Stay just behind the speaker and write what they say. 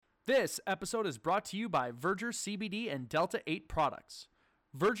This episode is brought to you by Verger CBD and Delta 8 products.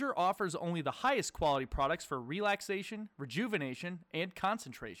 Verger offers only the highest quality products for relaxation, rejuvenation, and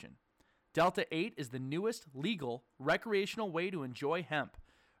concentration. Delta 8 is the newest, legal, recreational way to enjoy hemp.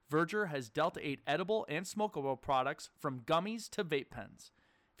 Verger has Delta 8 edible and smokable products from gummies to vape pens.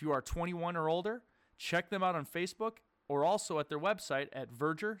 If you are 21 or older, check them out on Facebook or also at their website at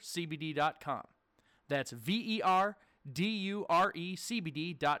vergercbd.com. That's VERDURECBD.com.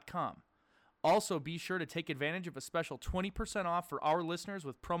 Also, be sure to take advantage of a special 20% off for our listeners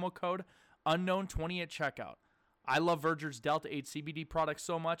with promo code UNKNOWN20 at checkout. I love Verger's Delta 8 CBD products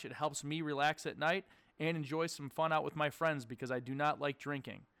so much it helps me relax at night and enjoy some fun out with my friends because I do not like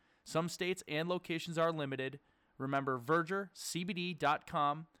drinking. Some states and locations are limited. Remember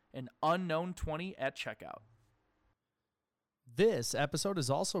VergerCBD.com and UNKNOWN20 at checkout. This episode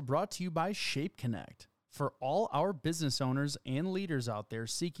is also brought to you by Shape Connect. For all our business owners and leaders out there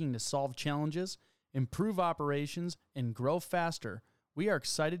seeking to solve challenges, improve operations, and grow faster, we are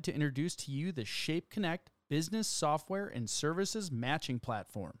excited to introduce to you the Shape Connect business software and services matching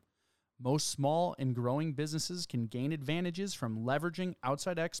platform. Most small and growing businesses can gain advantages from leveraging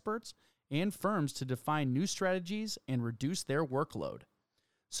outside experts and firms to define new strategies and reduce their workload.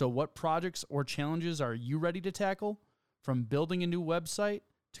 So what projects or challenges are you ready to tackle? From building a new website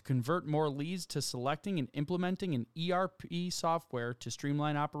to convert more leads to selecting and implementing an ERP software to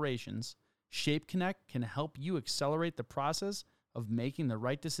streamline operations, Shape Connect can help you accelerate the process of making the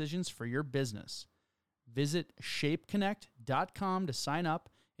right decisions for your business. Visit shapeconnect.com to sign up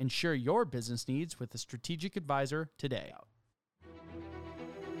and share your business needs with a strategic advisor today.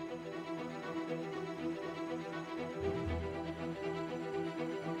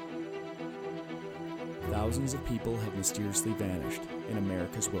 Thousands of people have mysteriously vanished in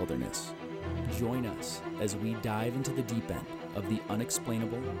America's wilderness. Join us as we dive into the deep end of the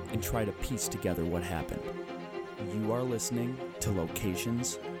unexplainable and try to piece together what happened. You are listening to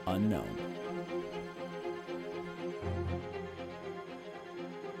Locations Unknown.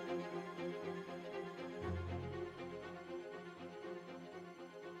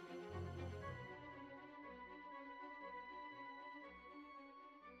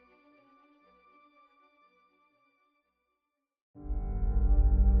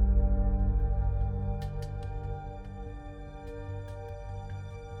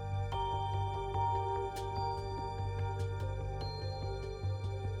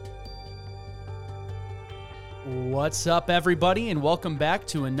 What's up, everybody, and welcome back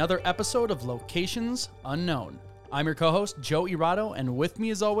to another episode of Locations Unknown. I'm your co-host, Joe Irado, and with me,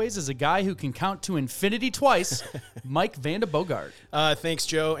 as always, is a guy who can count to infinity twice, Mike Vanda Bogart. Thanks,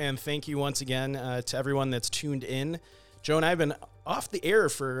 Joe, and thank you once again to everyone that's tuned in. Joe and I have been off the air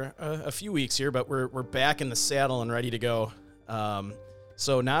for a few weeks here, but we're back in the saddle and ready to go.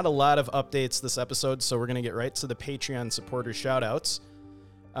 So not a lot of updates this episode, so we're going to get right to the Patreon supporter shout-outs.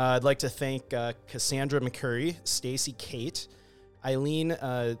 I'd like to thank Cassandra McCurry, Stacy Kate, Eileen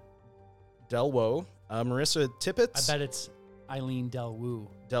Delwo, Marissa Tippett. I bet it's Eileen Delwoo.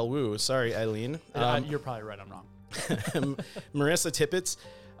 Delwoo, sorry, Eileen. You're probably right, I'm wrong. Marissa Tippett,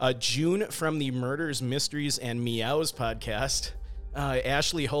 June from the Murders, Mysteries, and Meows podcast,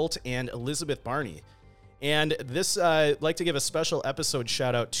 Ashley Holt, and Elizabeth Barney. And this, I'd like to give a special episode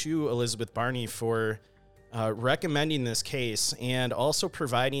shout-out to Elizabeth Barney for recommending this case and also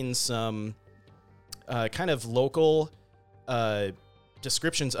providing some kind of local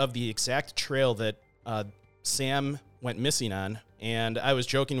descriptions of the exact trail that Sam went missing on. And I was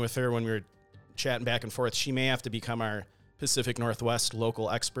joking with her when we were chatting back and forth. She may have to become our Pacific Northwest local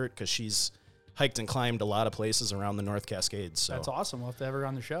expert because she's hiked and climbed a lot of places around the North Cascades. So that's awesome. We'll have to have her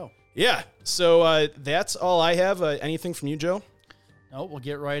on the show. Yeah. So that's all I have. Anything from you, Joe? No, we'll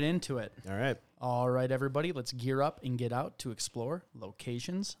get right into it. All right. All right, everybody, let's gear up and get out to explore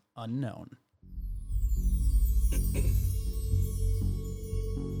Locations Unknown.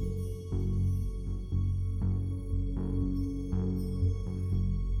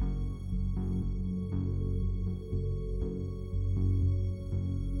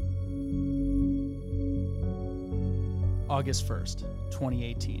 August 1st,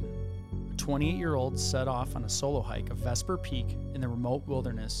 2018. A 28-year-old set off on a solo hike of Vesper Peak in the remote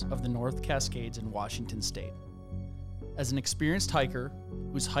wilderness of the North Cascades in Washington state. As an experienced hiker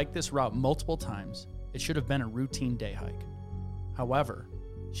who's hiked this route multiple times, it should have been a routine day hike. However,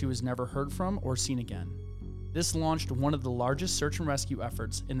 she was never heard from or seen again. This launched one of the largest search and rescue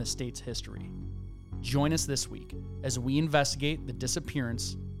efforts in the state's history. Join us this week as we investigate the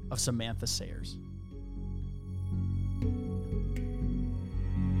disappearance of Samantha Sayers.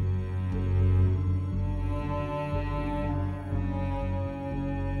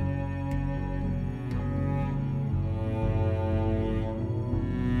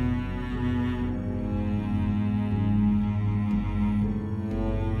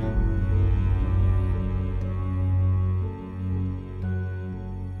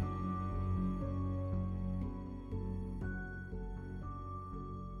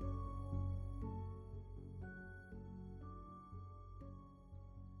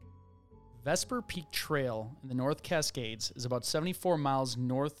 Vesper Peak Trail in the North Cascades is about 74 miles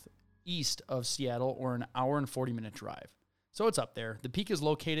northeast of Seattle, or an hour and 40-minute drive. So it's up there. The peak is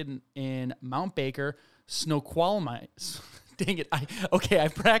located in Mount Baker, Snoqualmie. Dang it. I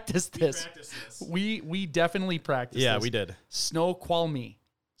practiced this. We definitely practiced this. Yeah, we did. Snoqualmie.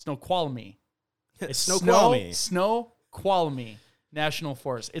 It's Snoqualmie. Snoqualmie National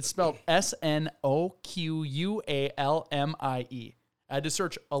Forest. It's spelled Snoqualmie. I had to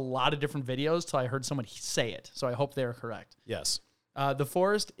search a lot of different videos till I heard someone say it, so I hope they're correct. Yes. The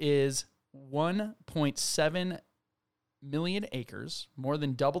forest is 1.7 million acres, more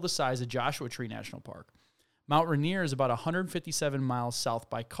than double the size of Joshua Tree National Park. Mount Rainier is about 157 miles south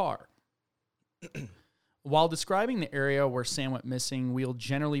by car. While describing the area where Sam went missing, we'll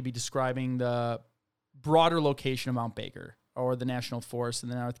generally be describing the broader location of Mount Baker, or the National Forest in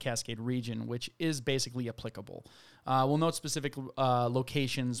the North Cascade region, which is basically applicable. We'll note specific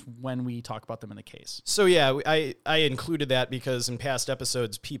locations when we talk about them in the case. So yeah, I included that because in past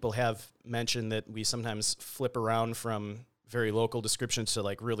episodes, people have mentioned that we sometimes flip around from very local descriptions to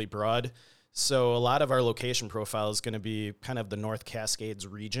like really broad. So a lot of our location profile is going to be kind of the North Cascades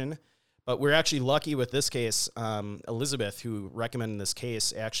region. But we're actually lucky with this case. Elizabeth, who recommended this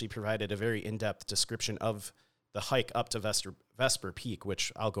case, actually provided a very in-depth description of the hike up to Vesper Peak,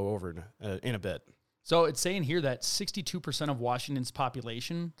 which I'll go over in a bit. So it's saying here that 62% of Washington's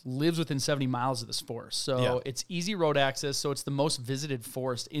population lives within 70 miles of this forest. So It's easy road access. So it's the most visited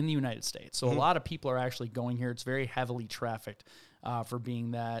forest in the United States. So a lot of people are actually going here. It's very heavily trafficked for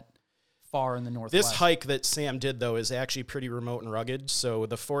being that far in the northwest. This hike that Sam did, though, is actually pretty remote and rugged. So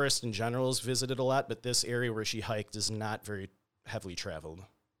the forest in general is visited a lot, but this area where she hiked is not very heavily traveled.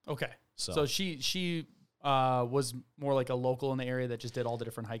 Okay. So she was more like a local in the area that just did all the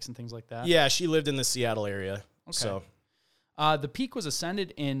different hikes and things like that? Yeah, she lived in the Seattle area. Okay. So, the peak was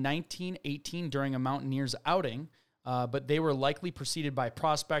ascended in 1918 during a mountaineers outing, but they were likely preceded by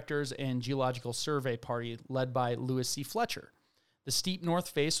prospectors and geological survey party led by Lewis C. Fletcher. The steep north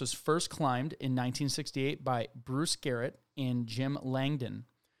face was first climbed in 1968 by Bruce Garrett and Jim Langdon.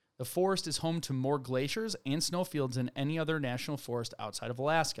 The forest is home to more glaciers and snowfields than any other national forest outside of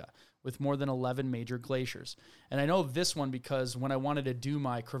Alaska, with more than 11 major glaciers. And I know this one because when I wanted to do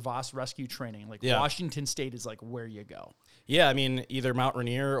my crevasse rescue training, Washington State is like where you go. Yeah, I mean, either Mount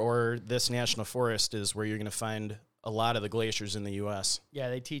Rainier or this national forest is where you're going to find a lot of the glaciers in the U.S.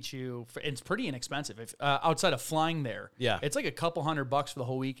 Yeah, they teach you. It's pretty inexpensive. If outside of flying there, it's like a couple $100 for the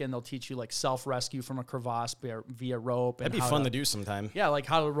whole weekend. They'll teach you like self-rescue from a crevasse via rope. That'd be fun to do sometime. Yeah, like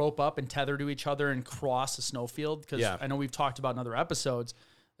how to rope up and tether to each other and cross a snowfield. Because I know we've talked about in other episodes,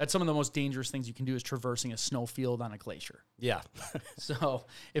 that's some of the most dangerous things you can do is traversing a snowfield on a glacier. Yeah. So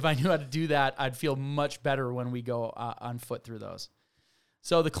if I knew how to do that, I'd feel much better when we go on foot through those.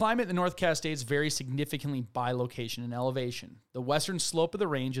 So the climate in the North Cascades varies significantly by location and elevation. The western slope of the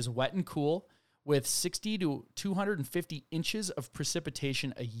range is wet and cool, with 60 to 250 inches of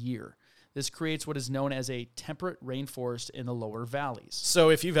precipitation a year. This creates what is known as a temperate rainforest in the lower valleys.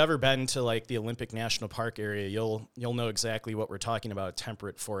 So if you've ever been to like the Olympic National Park area, you'll know exactly what we're talking about, a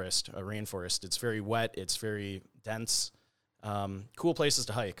temperate forest, a rainforest. It's very wet, it's very dense. Cool places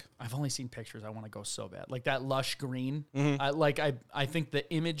to hike. I've only seen pictures. I want to go so bad. Like that lush green. Mm-hmm. I think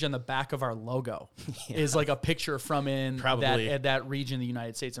the image on the back of our logo is like a picture from in that region of the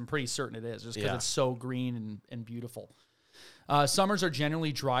United States. I'm pretty certain it is, just because it's so green and beautiful. Summers are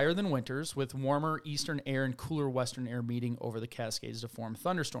generally drier than winters, with warmer eastern air and cooler western air meeting over the Cascades to form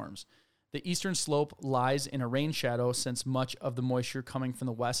thunderstorms. The eastern slope lies in a rain shadow since much of the moisture coming from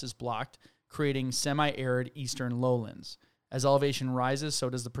the west is blocked, creating semi-arid eastern lowlands. As elevation rises, so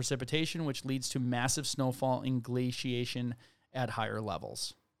does the precipitation, which leads to massive snowfall and glaciation at higher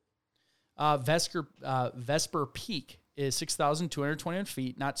levels. Vesper Peak is 6,221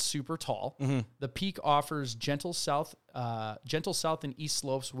 feet, not super tall. Mm-hmm. The peak offers gentle south and east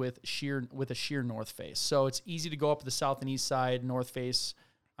slopes with a sheer north face. So it's easy to go up the south and east side. North face,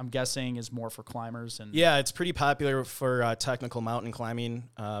 I'm guessing, is more for climbers. And yeah, it's pretty popular for technical mountain climbing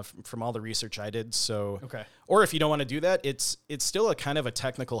from all the research I did. So, or if you don't want to do that, it's still a kind of a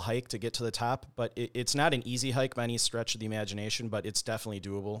technical hike to get to the top, but it's not an easy hike by any stretch of the imagination, but it's definitely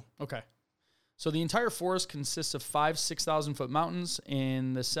doable. Okay. So the entire forest consists of 5 6,000-foot mountains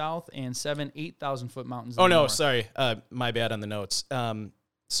in the south and 7 8,000-foot mountains in the north. Sorry. My bad on the notes.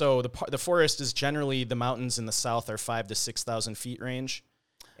 So the forest is generally, the mountains in the south are 5,000 to 6,000 feet range.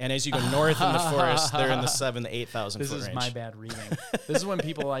 And as you go north in the forest, they're in the 7,000 to 8,000 foot range. This is my bad reading. This is when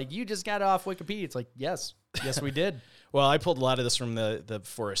people are like, you just got off Wikipedia. It's like, yes, we did. Well, I pulled a lot of this from the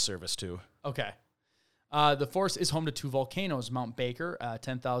Forest Service too. Okay. The forest is home to two volcanoes, Mount Baker,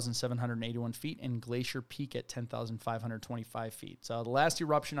 10,781 feet, and Glacier Peak at 10,525 feet. So the last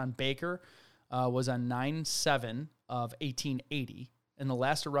eruption on Baker was on 9/7 of 1880, and the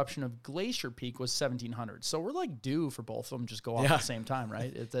last eruption of Glacier Peak was 1700. So we're like due for both of them just go off at the same time,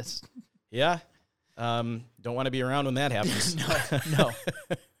 right? That's Yeah. Don't want to be around when that happens. No.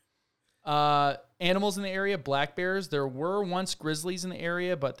 Animals in the area, black bears. There were once grizzlies in the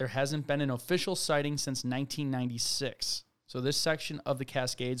area, but there hasn't been an official sighting since 1996. So this section of the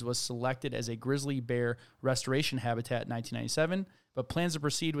Cascades was selected as a grizzly bear restoration habitat in 1997, but plans to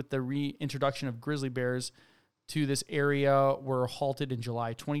proceed with the reintroduction of grizzly bears to this area were halted in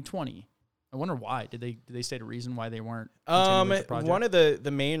July 2020. I wonder why. Did they state a reason why they weren't continuing with the project? One of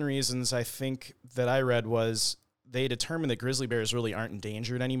the main reasons I think that I read was they determined that grizzly bears really aren't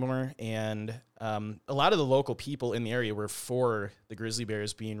endangered anymore, and a lot of the local people in the area were for the grizzly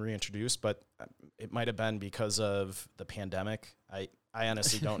bears being reintroduced, but it might have been because of the pandemic. I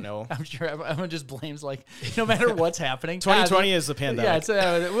honestly don't know. I'm sure everyone just blames, like, no matter what's happening. 2020 is the pandemic.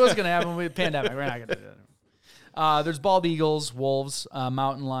 Yeah, it was going to happen with the pandemic. We're not going to do that. There's bald eagles, wolves,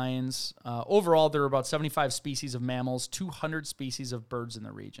 mountain lions. Overall, there are about 75 species of mammals, 200 species of birds in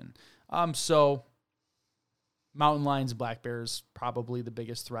the region. So mountain lions and black bears, probably the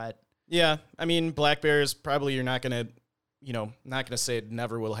biggest threat. Yeah, I mean, black bears, probably you're not going to say it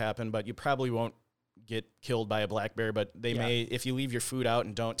never will happen, but you probably won't get killed by a black bear, but they may, if you leave your food out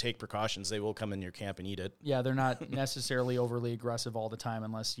and don't take precautions, they will come in your camp and eat it. Yeah, they're not necessarily overly aggressive all the time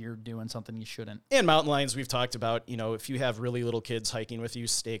unless you're doing something you shouldn't. And mountain lions, we've talked about, if you have really little kids hiking with you,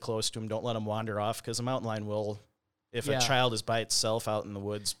 stay close to them. Don't let them wander off, because a mountain lion will, if a child is by itself out in the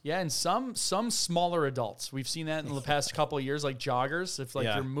woods. Yeah, and some smaller adults. We've seen that in the past couple of years, like joggers. If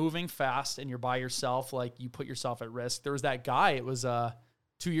you're moving fast and you're by yourself, like you put yourself at risk. There was that guy, it was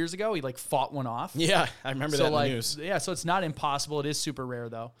 2 years ago, he fought one off. Yeah, I remember that in the news. Yeah, so it's not impossible. It is super rare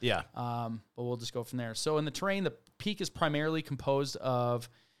though. Yeah. But we'll just go from there. So in the terrain, the peak is primarily composed of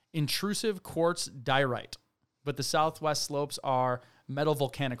intrusive quartz diorite, but the southwest slopes are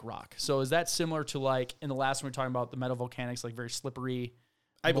metavolcanic rock. So is that similar to in the last one we were talking about the metavolcanics, very slippery,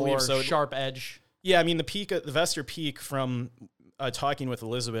 I believe so. Sharp edge? Yeah, I mean the Vester Peak from talking with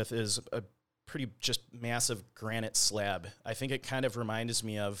Elizabeth is a pretty just massive granite slab. I think it kind of reminds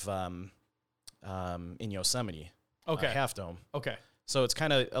me of in Yosemite. Okay. Half Dome. Okay. So it's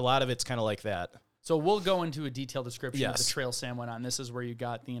a lot of it's kind of like that. So we'll go into a detailed description of the Yes. trail Sam went on. This is where you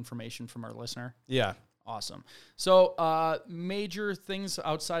got the information from our listener. Yeah. Awesome. So major things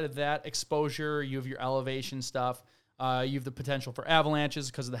outside of that, exposure, you have your elevation stuff. You have the potential for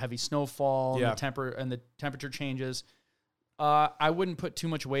avalanches because of the heavy snowfall and the temperature changes. I wouldn't put too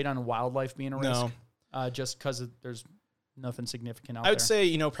much weight on wildlife being a risk. No. Just because there's nothing significant out there. I would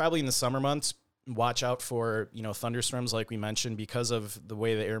say, probably in the summer months, watch out for, thunderstorms like we mentioned, because of the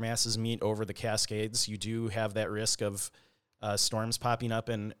way the air masses meet over the Cascades. You do have that risk of storms popping up.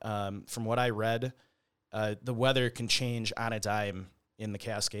 And from what I read, the weather can change on a dime in the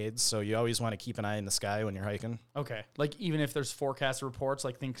Cascades. So you always want to keep an eye in the sky when you're hiking. Okay. Even if there's forecast reports,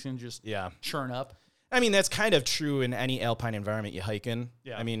 things can just churn up. I mean, that's kind of true in any alpine environment you hike in.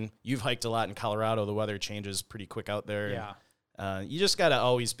 Yeah. I mean, you've hiked a lot in Colorado. The weather changes pretty quick out there. Yeah. You just got to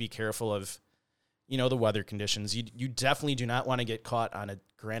always be careful of, the weather conditions. You definitely do not want to get caught on a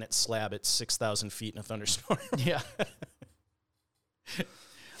granite slab at 6,000 feet in a thunderstorm. Yeah.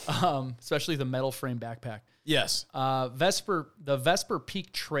 Especially the metal frame backpack. Yes. The Vesper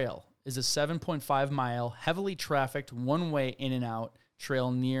Peak Trail is a 7.5 mile, heavily trafficked, one-way in and out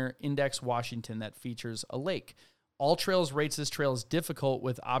trail near Index, Washington that features a lake. All Trails rates this trail as difficult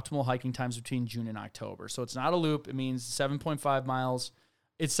with optimal hiking times between June and October. So it's not a loop. It means 7.5 miles.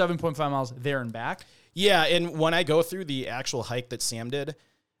 It's 7.5 miles there and back. Yeah, and when I go through the actual hike that Sam did,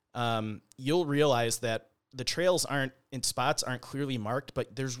 you'll realize that the trails aren't clearly marked,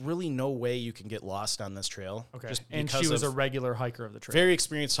 but there's really no way you can get lost on this trail. Okay. And she was a regular hiker of the trail. Very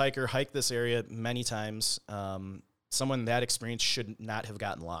experienced hiker, hiked this area many times. Someone that experienced should not have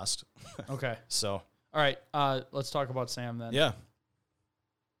gotten lost. Okay. So. All right. Let's talk about Sam then. Yeah.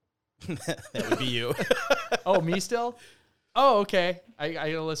 That would be you. Oh, me still? Oh, okay. I got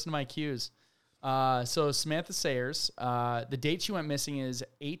to listen to my cues. So Samantha Sayers, the date she went missing is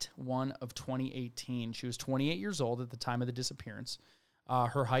 8/1 of 2018. She was 28 years old at the time of the disappearance.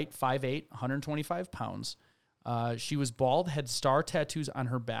 Her height, 5'8", 125 pounds. She was bald, had star tattoos on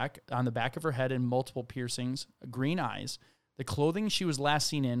the back of her head, and multiple piercings, green eyes. The clothing she was last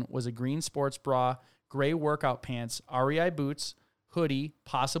seen in was a green sports bra, gray workout pants, REI boots, hoodie,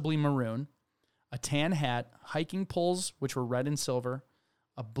 possibly maroon, a tan hat, hiking poles, which were red and silver,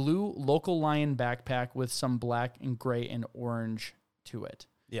 a blue Local Lion backpack with some black and gray and orange to it.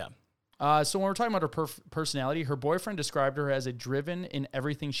 Yeah. So when we're talking about her personality, her boyfriend described her as a driven in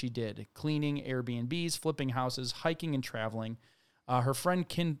everything she did: cleaning, Airbnbs, flipping houses, hiking, and traveling. Her friend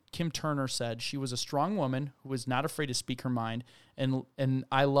Kim Turner said she was a strong woman who was not afraid to speak her mind, and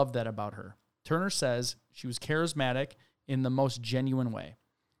I love that about her. Turner says she was charismatic in the most genuine way.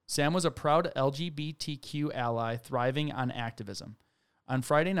 Sam was a proud LGBTQ ally thriving on activism. On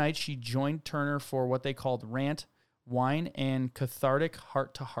Friday night, she joined Turner for what they called rant, wine, and cathartic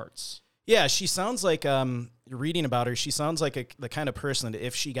heart-to-hearts. Yeah, she sounds like, reading about her, she sounds like the kind of person that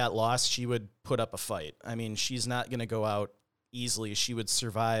if she got lost, she would put up a fight. I mean, she's not going to go out easily. She would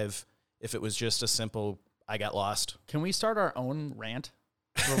survive if it was just a simple, I got lost. Can we start our own rant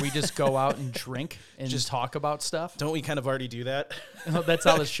where we just go out and drink and just talk about stuff? Don't we kind of already do that? That's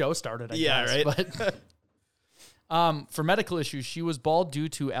how the show started, I guess. Yeah, right? But, for medical issues, she was bald due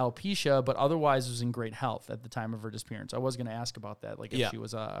to alopecia, but otherwise was in great health at the time of her disappearance. I was going to ask about that, like if she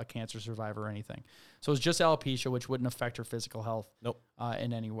was a cancer survivor or anything. So it was just alopecia, which wouldn't affect her physical health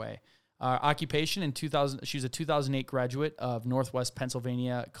in any way. Occupation in 2000, she was a 2008 graduate of Northwest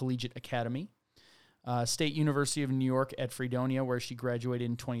Pennsylvania Collegiate Academy, State University of New York at Fredonia, where she graduated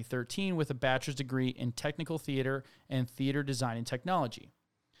in 2013 with a bachelor's degree in technical theater and theater design and technology.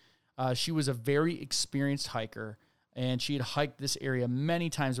 She was a very experienced hiker, and she had hiked this area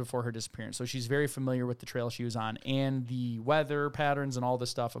many times before her disappearance. So she's very familiar with the trail she was on and the weather patterns and all the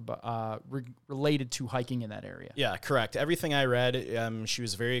stuff about, related to hiking in that area. Yeah, correct. Everything I read, she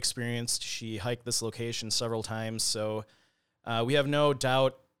was very experienced. She hiked this location several times. So we have no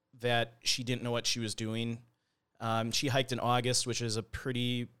doubt that she didn't know what she was doing. She hiked in August, which is a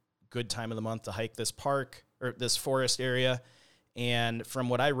pretty good time of the month to hike this park or this forest area. And from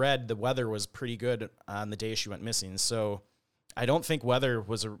what I read, the weather was pretty good on the day she went missing. So I don't think weather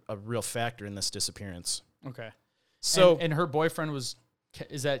was a real factor in this disappearance. Okay. So and her boyfriend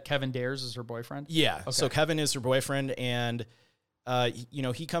is that Kevin Dares is her boyfriend? Yeah. Okay. So Kevin is her boyfriend, and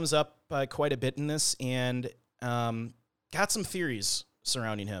he comes up quite a bit in this, and got some theories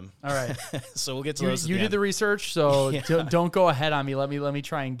surrounding him. All right. So we'll get to those. You did the research, so don't go ahead on me. Let me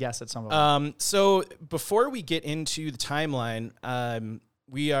try and guess at some of them. So before we get into the timeline,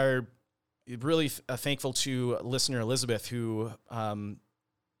 we are really thankful to listener Elizabeth, who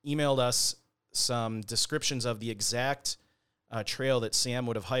emailed us some descriptions of the exact trail that Sam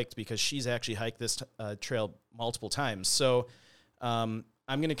would have hiked, because she's actually hiked this trail multiple times. So I'm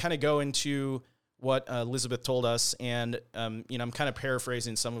going to kind of go into what Elizabeth told us, and I'm kind of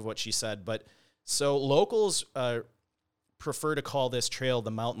paraphrasing some of what she said. But so locals prefer to call this trail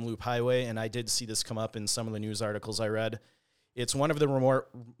the Mountain Loop Highway, and I did see this come up in some of the news articles I read. It's one of the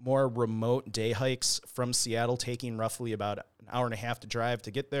more remote day hikes from Seattle, taking roughly about an hour and a half to drive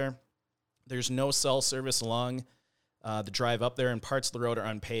to get there. There's no cell service along the drive up there, and parts of the road are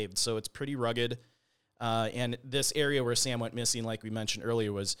unpaved, so it's pretty rugged. And this area where Sam went missing, like we mentioned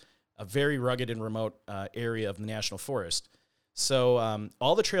earlier, was a very rugged and remote area of the National Forest. So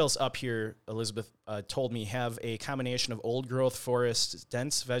all the trails up here, Elizabeth told me, have a combination of old-growth forest,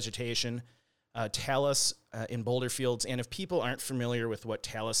 dense vegetation, talus in boulder fields. And if people aren't familiar with what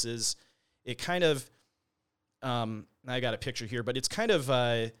talus is, it kind of, I got a picture here, but it's kind of,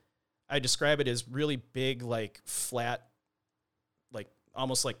 I describe it as really big, like flat, like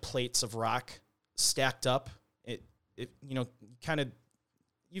almost like plates of rock stacked up. It kind of,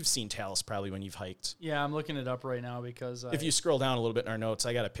 you've seen talus probably when you've hiked. Yeah, I'm looking it up right now because if you scroll down a little bit in our notes,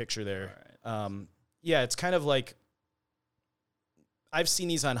 I got a picture there. Right. Yeah, it's kind of like, I've seen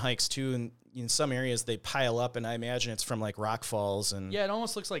these on hikes too, and in some areas they pile up, and I imagine it's from like rock falls. And yeah, it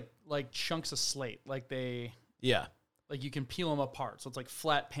almost looks like chunks of slate, like you can peel them apart. So it's like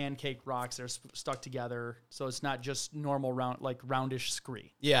flat pancake rocks that are stuck together. So it's not just normal roundish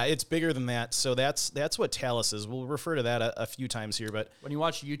scree. Yeah, it's bigger than that. So that's what talus is. We'll refer to that a few times here. But when you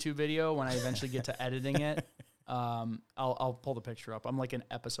watch a YouTube video, when I eventually get to editing it, I'll pull the picture up. I'm like an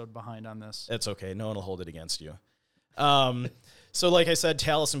episode behind on this. That's okay. No one will hold it against you. So like I said,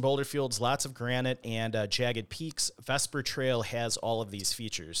 talus and boulder fields, lots of granite and jagged peaks. Vesper Trail has all of these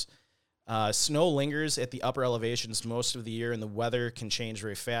features. Snow lingers at the upper elevations most of the year, and the weather can change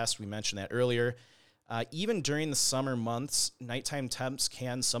very fast. We mentioned that earlier. Even during the summer months, nighttime temps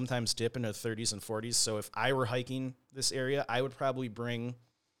can sometimes dip into the 30s and 40s. So if I were hiking this area, I would probably bring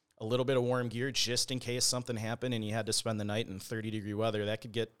a little bit of warm gear just in case something happened and you had to spend the night in 30-degree weather. That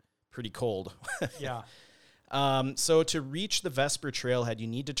could get pretty cold. Yeah. So to reach the Vesper Trailhead, you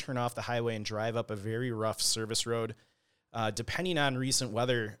need to turn off the highway and drive up a very rough service road. Depending on recent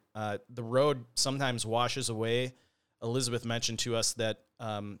weather, the road sometimes washes away Elizabeth mentioned to us that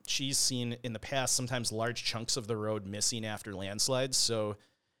she's seen in the past sometimes large chunks of the road missing after landslides. So,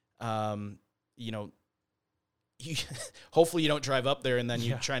 hopefully you don't drive up there and then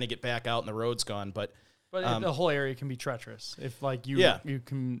you're trying to get back out and the road's gone. But the whole area can be treacherous if like you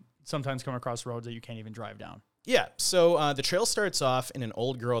can sometimes come across roads that you can't even drive down. Yeah, so the trail starts off in an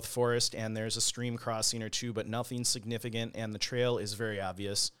old-growth forest, and there's a stream crossing or two, but nothing significant, and the trail is very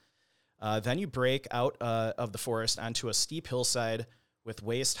obvious. Then you break out of the forest onto a steep hillside with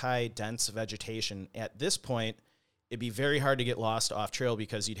waist-high, dense vegetation. At this point, it'd be very hard to get lost off-trail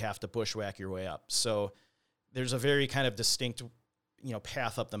because you'd have to bushwhack your way up. So there's a very kind of distinct,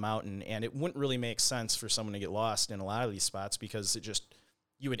 path up the mountain, and it wouldn't really make sense for someone to get lost in a lot of these spots because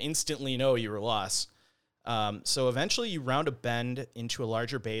you would instantly know you were lost. So eventually you round a bend into a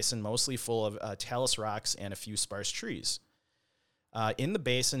larger basin, mostly full of talus rocks and a few sparse trees. In the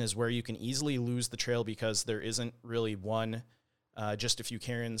basin is where you can easily lose the trail because there isn't really one, just a few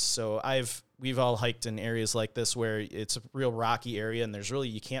cairns. So we've all hiked in areas like this where it's a real rocky area and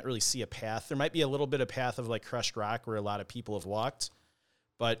you can't really see a path. There might be a little bit of path of like crushed rock where a lot of people have walked,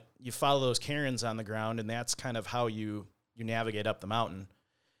 but you follow those cairns on the ground and that's kind of how you navigate up the mountain.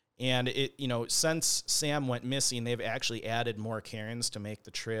 And since Sam went missing, they've actually added more cairns to make the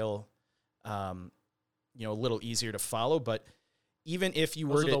trail, a little easier to follow. But even if you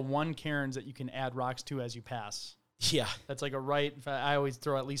those are the one cairns that you can add rocks to as you pass. Yeah, that's like I always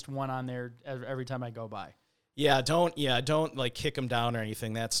throw at least one on there every time I go by. Yeah, don't like kick them down or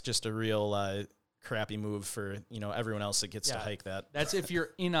anything. That's just a real crappy move for everyone else that gets to hike that. That's if you're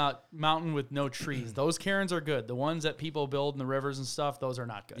in a mountain with no trees. Those cairns are good. The ones that people build in the rivers and stuff, those are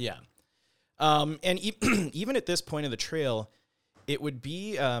not good. Yeah. And even at this point of the trail, it would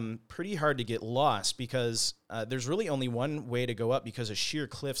be pretty hard to get lost because there's really only one way to go up because of sheer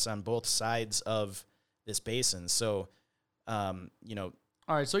cliffs on both sides of this basin. So, all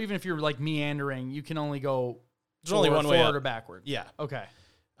right. So even if you're like meandering, you can only go there's only one way forward up. Or backward. Yeah. Okay.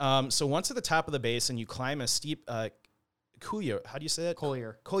 So once at the top of the basin, you climb a steep couloir. How do you say that?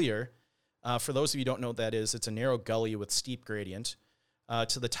 Couloir. For those of you who don't know what that is, it's a narrow gully with steep gradient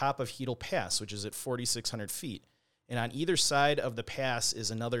to the top of Heedle Pass, which is at 4,600 feet. And on either side of the pass is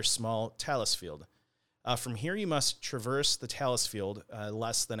another small talus field. From here, you must traverse the talus field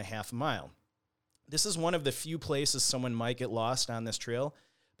less than a half mile. This is one of the few places someone might get lost on this trail,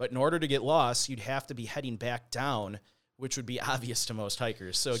 but in order to get lost, you'd have to be heading back down, which would be obvious to most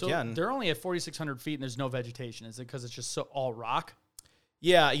hikers. So again, they're only at 4,600 feet and there's no vegetation. Is it because it's just all rock?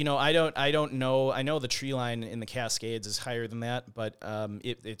 Yeah, I don't know. I know the tree line in the Cascades is higher than that, but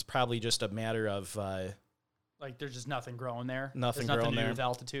it's probably just a matter of like there's just nothing growing there. Nothing growing growing there. there With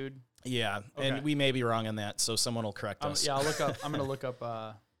altitude. Yeah, okay. And we may be wrong on that, so someone will correct us. Yeah, I'll look up. I'm gonna look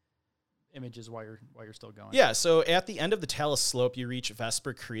up images while you're still going. Yeah, so at the end of the talus slope, you reach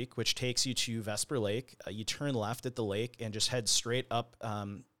Vesper Creek, which takes you to Vesper Lake. You turn left at the lake and just head straight up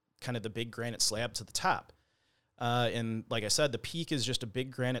kind of the big granite slab to the top. And like I said, the peak is just a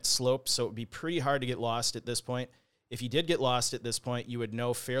big granite slope, so it would be pretty hard to get lost at this point. If you did get lost at this point, you would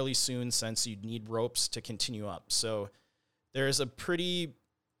know fairly soon since you'd need ropes to continue up. So there's a pretty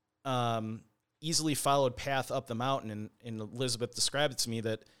easily followed path up the mountain, and Elizabeth described it to me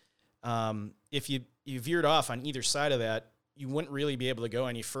that if you veered off on either side of that, you wouldn't really be able to go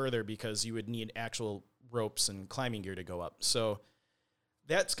any further because you would need actual ropes and climbing gear to go up. So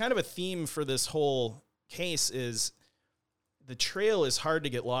that's kind of a theme for this whole case is the trail is hard to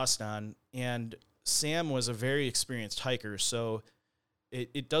get lost on, and Sam was a very experienced hiker, so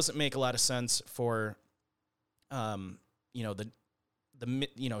it doesn't make a lot of sense for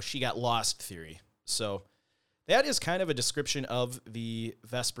she got lost theory. So that is kind of a description of the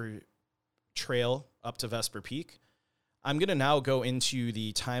Vesper Trail up to Vesper Peak. I'm going to now go into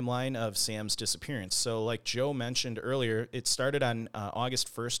the timeline of Sam's disappearance. So like Joe mentioned earlier, it started on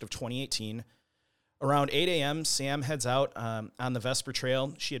August 1st of 2018. Around 8 a.m., Sam heads out on the Vesper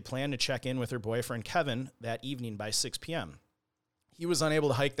Trail. She had planned to check in with her boyfriend, Kevin, that evening by 6 p.m. He was unable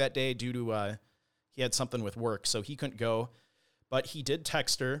to hike that day due to he had something with work, so he couldn't go. But he did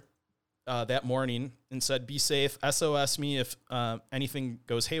text her that morning and said, "Be safe, SOS me if anything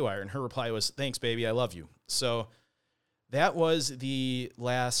goes haywire." And her reply was, "Thanks, baby, I love you." So that was the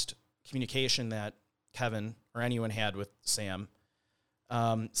last communication that Kevin or anyone had with Sam.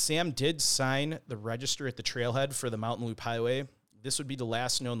 Sam did sign the register at the trailhead for the Mountain Loop Highway. This would be the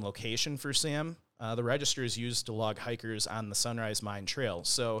last known location for Sam. The register is used to log hikers on the Sunrise Mine Trail.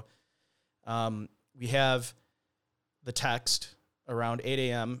 So we have the text around 8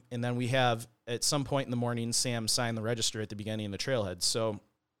 a.m., and then we have, at some point in the morning, Sam signed the register at the beginning of the trailhead. So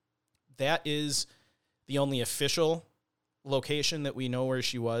that is the only official location that we know where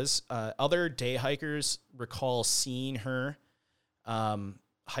she was. Other day hikers recall seeing her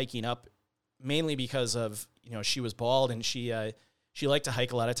hiking up, mainly because of, she was bald, and she liked to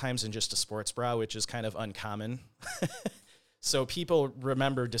hike a lot of times in just a sports bra, which is kind of uncommon. So people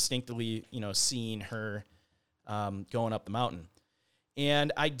remember distinctly, seeing her going up the mountain.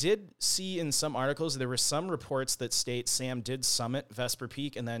 And I did see in some articles, there were some reports that state Sam did summit Vesper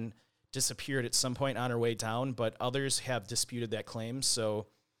Peak and then disappeared at some point on her way down, but others have disputed that claim. So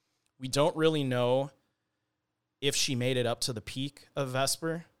we don't really know if she made it up to the peak of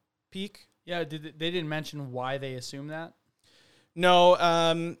Vesper Peak. Yeah, they didn't mention why they assumed that? No,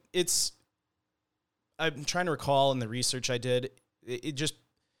 I'm trying to recall in the research I did. It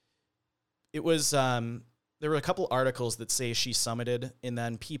was, there were a couple articles that say she summited, and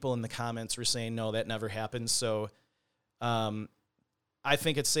then people in the comments were saying, no, that never happened. So, I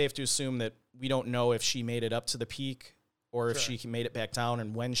think it's safe to assume that we don't know if she made it up to the peak or if she made it back down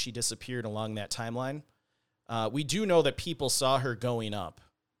and when she disappeared along that timeline. We do know that people saw her going up.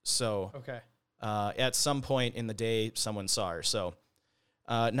 So, at some point in the day, someone saw her. So,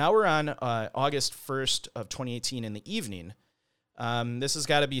 now we're on August 1st of 2018 in the evening. This has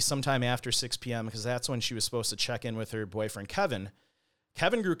got to be sometime after 6 p.m. because that's when she was supposed to check in with her boyfriend, Kevin.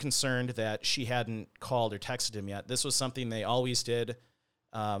 Kevin grew concerned that she hadn't called or texted him yet. This was something they always did.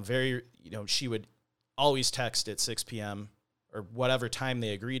 She would always text at 6 p.m. or whatever time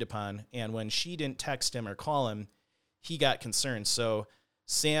they agreed upon. And when she didn't text him or call him, he got concerned. So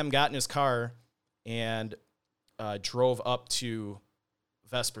Sam got in his car and drove up to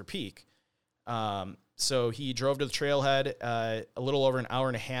Vesper Peak. So he drove to the trailhead a little over an hour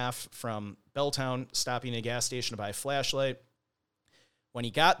and a half from Belltown, stopping at a gas station to buy a flashlight. When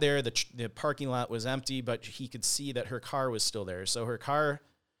he got there, the parking lot was empty, but he could see that her car was still there. So her car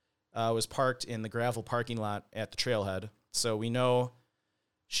was parked in the gravel parking lot at the trailhead. So we know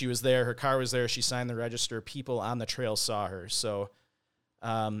she was there. Her car was there. She signed the register. People on the trail saw her. So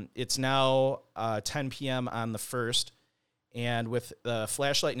it's now 10 p.m. on the 1st. And with the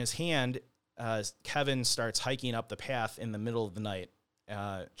flashlight in his hand, Kevin starts hiking up the path in the middle of the night.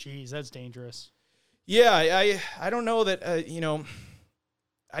 Jeez, that's dangerous. Yeah, I don't know that,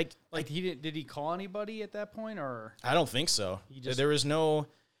 did he call anybody at that point, or? I don't think so. There was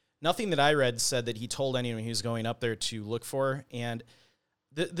nothing that I read said that he told anyone he was going up there to look for. And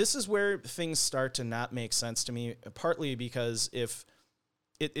this is where things start to not make sense to me, partly because if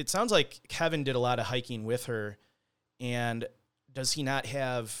it sounds like Kevin did a lot of hiking with her, and does he not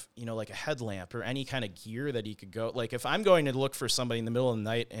have, like a headlamp or any kind of gear that he could go? Like, if I'm going to look for somebody in the middle of the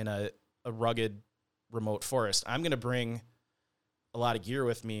night in a rugged, remote forest, I'm going to bring a lot of gear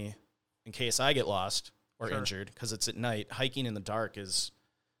with me in case I get lost or injured, because it's at night. Hiking in the dark is,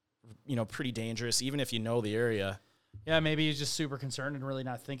 pretty dangerous, even if you know the area. Yeah, maybe he's just super concerned and really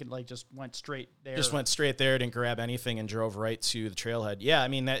not thinking, just went straight there. Just went straight there, didn't grab anything, and drove right to the trailhead. Yeah, I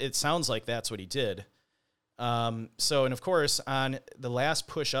mean, it sounds like that's what he did. And of course, on the last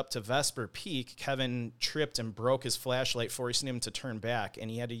push up to Vesper Peak, Kevin tripped and broke his flashlight, forcing him to turn back,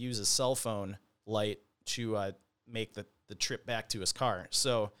 and he had to use his cell phone light to make the trip back to his car.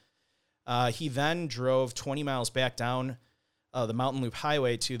 So he then drove 20 miles back down the Mountain Loop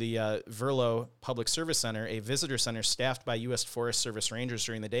Highway to the Verlo Public Service Center, a visitor center staffed by U.S. Forest Service rangers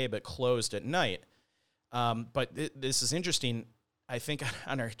during the day but closed at night. But this is interesting. I think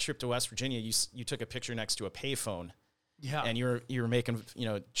on our trip to West Virginia, you took a picture next to a payphone. Yeah. And you were making,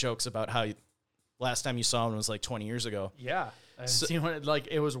 jokes about how last time you saw one was like 20 years ago. Yeah. I've seen when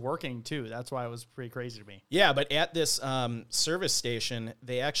it was working too. That's why it was pretty crazy to me. Yeah, but at this service station,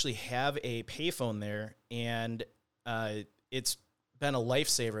 they actually have a payphone there, and it's been a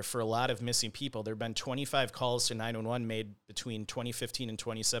lifesaver for a lot of missing people. There have been 25 calls to 911 made between 2015 and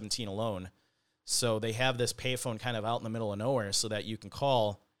 2017 alone. So they have this payphone kind of out in the middle of nowhere so that you can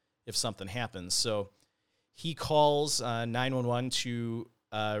call if something happens. So he calls 911 to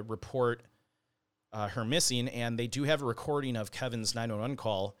report her missing, and they do have a recording of Kevin's 911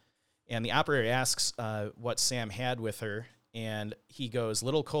 call. And the operator asks what Sam had with her, and he goes,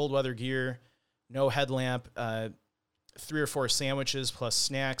 little cold weather gear, no headlamp, 3 or 4 sandwiches plus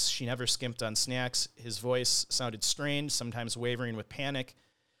snacks. She never skimped on snacks. His voice sounded strained, sometimes wavering with panic.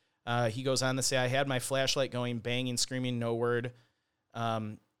 He goes on to say, I had my flashlight going, banging, screaming, no word.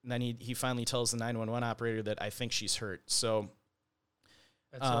 And then he finally tells the 911 operator that I think she's hurt. So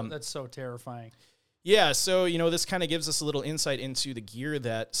that's so terrifying. Yeah, so, this kind of gives us a little insight into the gear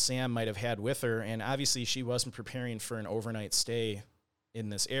that Sam might have had with her. And obviously she wasn't preparing for an overnight stay in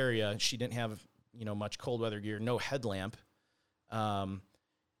this area. She didn't have, much cold weather gear, no headlamp,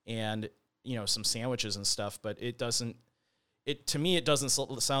 and, some sandwiches and stuff. But it doesn't, to me, it doesn't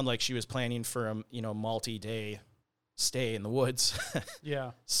sound like she was planning for a multi-day stay in the woods.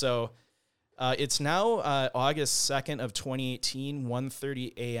 Yeah. So it's now August 2nd of 2018,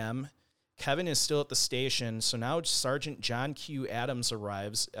 1:30 a.m. Kevin is still at the station. So now Sergeant John Q. Adams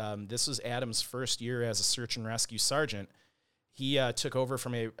arrives. This was Adams' first year as a search and rescue sergeant. He took over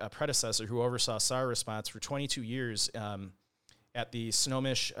from a predecessor who oversaw SAR response for 22 years at the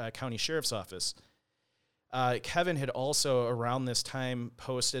Snohomish County Sheriff's Office. Kevin had also, around this time,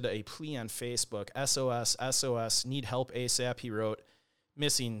 posted a plea on Facebook, SOS, SOS, need help ASAP, he wrote.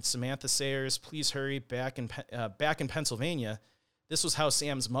 Missing Samantha Sayers, please hurry, back in Pennsylvania. This was how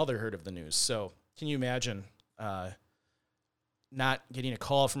Sam's mother heard of the news. So can you imagine not getting a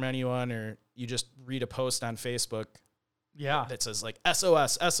call from anyone, or you just read a post on Facebook that says like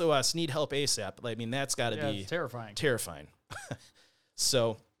SOS, SOS, need help ASAP. I mean, that's got to be terrifying.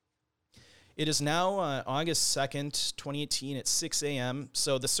 So it is now August 2nd, 2018 at 6 a.m.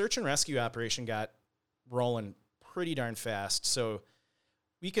 So the search and rescue operation got rolling pretty darn fast. So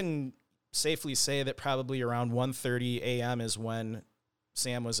we can safely say that probably around 1:30 a.m. is when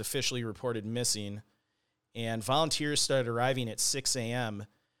Sam was officially reported missing, and volunteers started arriving at 6 a.m.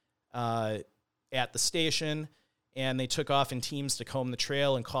 At the station, and they took off in teams to comb the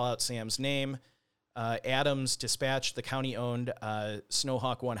trail and call out Sam's name. Adams dispatched the county-owned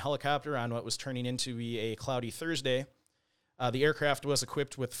Snowhawk 1 helicopter on what was turning into be a cloudy Thursday. The aircraft was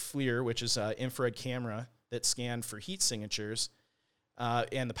equipped with FLIR, which is an infrared camera that scanned for heat signatures.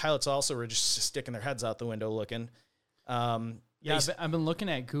 And the pilots also were just sticking their heads out the window looking. I've been looking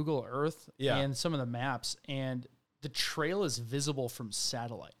at Google Earth and some of the maps, and the trail is visible from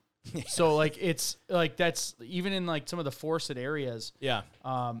satellite. So like it's like that's even in like some of the forested areas. Yeah.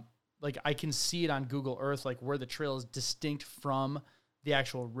 Like I can see it on Google Earth, like where the trail is distinct from the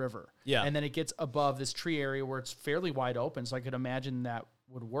actual river. Yeah. And then it gets above this tree area where it's fairly wide open. So I could imagine that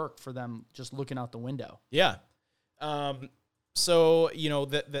would work for them just looking out the window. Yeah. So,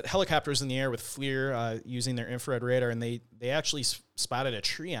 that helicopter's in the air with FLIR using their infrared radar, and they actually spotted a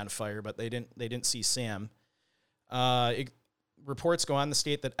tree on fire, but they didn't see Sam. Reports go on to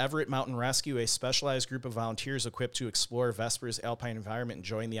state that Everett Mountain Rescue, a specialized group of volunteers equipped to explore Vespers alpine environment,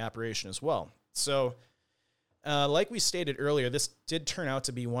 joined the operation as well. So, like we stated earlier, this did turn out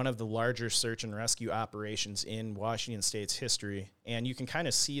to be one of the larger search and rescue operations in Washington State's history, and you can kind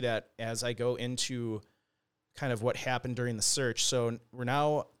of see that as I go into kind of what happened during the search. So we're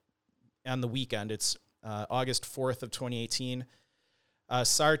now on the weekend. It's August 4th of 2018.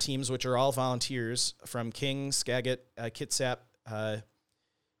 SAR teams, which are all volunteers from King, Skagit, Kitsap,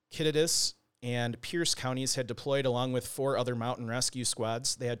 Kittitas, and Pierce counties, had deployed along with 4 other mountain rescue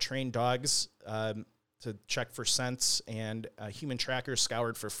squads. They had trained dogs to check for scents, and human trackers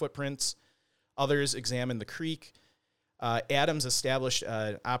scoured for footprints. Others examined the creek. Adams established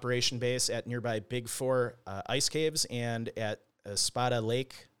an operation base at nearby Big Four ice caves and at Spada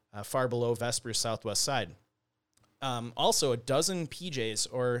Lake, far below Vesper's southwest side. Also, a dozen PJs,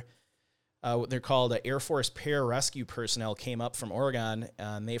 or what they're called Air Force pararescue personnel, came up from Oregon,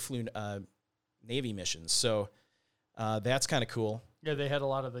 and they flew Navy missions. So that's kind of cool. Yeah, they had a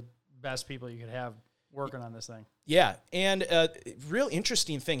lot of the best people you could have working on this thing. Yeah, and a real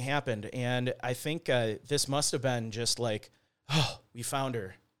interesting thing happened, and I think this must have been just like, oh, we found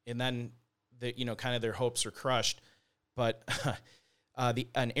her, and then kind of their hopes were crushed. But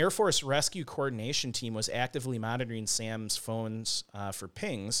an Air Force rescue coordination team was actively monitoring Sam's phones for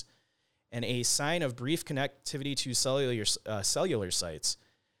pings, and a sign of brief connectivity to cellular sites.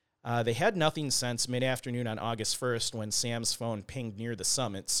 They had nothing since mid-afternoon on August 1st when Sam's phone pinged near the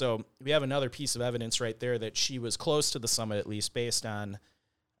summit. So we have another piece of evidence right there that she was close to the summit, at least based on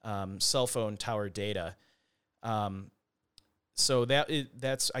cell phone tower data. So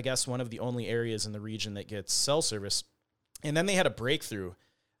that's, I guess, one of the only areas in the region that gets cell service. And then they had a breakthrough.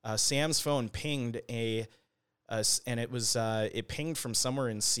 Sam's phone pinged and it pinged from somewhere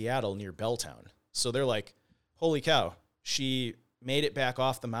in Seattle near Belltown. So they're like, holy cow, she made it back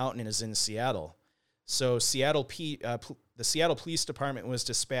off the mountain and is in Seattle. So the Seattle Police Department was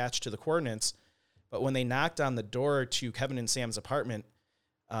dispatched to the coordinates, but when they knocked on the door to Kevin and Sam's apartment,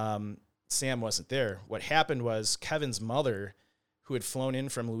 Sam wasn't there. What happened was Kevin's mother, who had flown in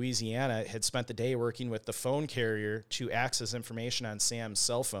from Louisiana, had spent the day working with the phone carrier to access information on Sam's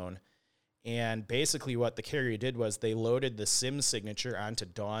cell phone. And basically what the carrier did was they loaded the SIM signature onto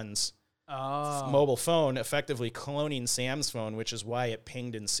Dawn's mobile phone, effectively cloning Sam's phone, which is why it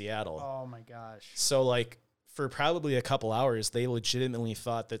pinged in Seattle. Oh my gosh. So like for probably a couple hours, they legitimately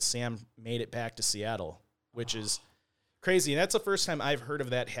thought that Sam made it back to Seattle, which is crazy. And that's the first time I've heard of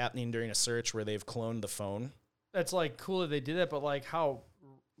that happening during a search where they've cloned the phone. that's like cool that they did it, but like how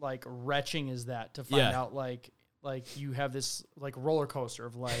like retching is that to find out like you have this like roller coaster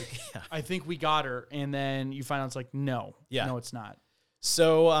of like, I think we got her. And then you find out it's like, no, it's not.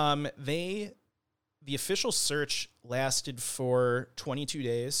 So the official search lasted for 22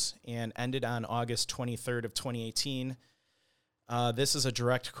 days and ended on August 23rd of 2018. This is a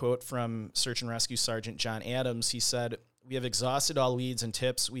direct quote from Search and Rescue Sergeant John Adams. He said, "We have exhausted all leads and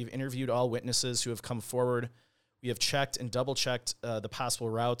tips. We've interviewed all witnesses who have come forward. We have checked and double-checked the possible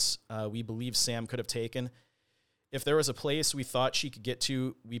routes we believe Sam could have taken. If there was a place we thought she could get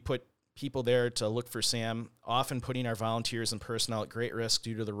to, we put people there to look for Sam, often putting our volunteers and personnel at great risk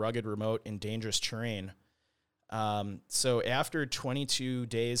due to the rugged, remote, and dangerous terrain." So after 22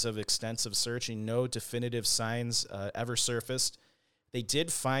 days of extensive searching, no definitive signs ever surfaced. They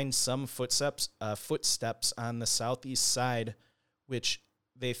did find some footsteps on the southeast side, which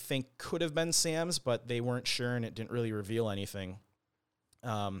they think could have been Sam's, but they weren't sure, and it didn't really reveal anything.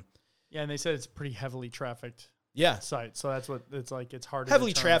 And they said it's pretty heavily trafficked site, so that's what it's like. It's hard.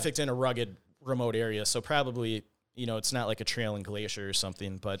 Heavily trafficked in a rugged, remote area, so probably it's not like a trail and glacier or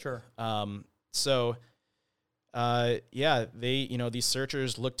something. But sure. These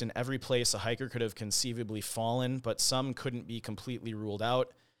searchers looked in every place a hiker could have conceivably fallen, but some couldn't be completely ruled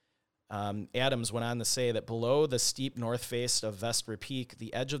out. Adams went on to say that below the steep north face of Vesper Peak,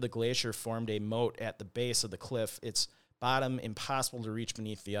 the edge of the glacier formed a moat at the base of the cliff. Its bottom impossible to reach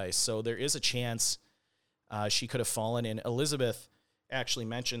beneath the ice. So there is a chance she could have fallen. And Elizabeth actually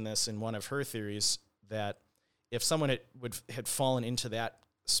mentioned this in one of her theories, that if someone had fallen into that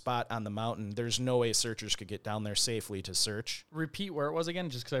spot on the mountain, there's no way searchers could get down there safely to search. Repeat where it was again,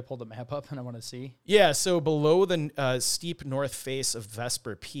 just because I pulled the map up and I want to see. Yeah, so below the steep north face of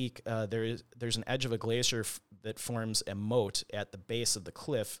Vesper Peak, there's an edge of a glacier that forms a moat at the base of the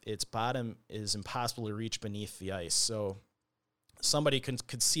cliff. Its bottom is impossible to reach beneath the ice. So somebody could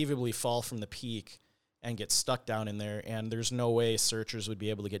conceivably fall from the peak and get stuck down in there, and there's no way searchers would be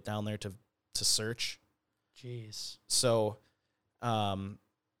able to get down there to search. Jeez. So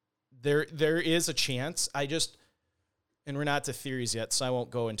there is a chance. And we're not to theories yet, so I won't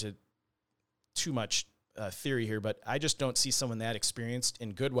go into too much theory here, but I just don't see someone that experienced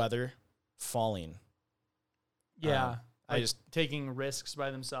in good weather falling. Yeah. Taking risks by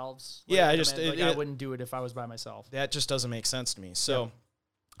themselves. I wouldn't do it if I was by myself. That just doesn't make sense to me. So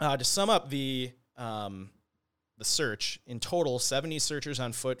to sum up the search, in total, 70 searchers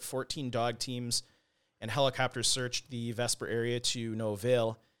on foot, 14 dog teams, and helicopters searched the Vesper area to no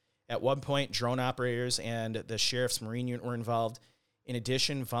avail. At one point, drone operators and the Sheriff's Marine Unit were involved. In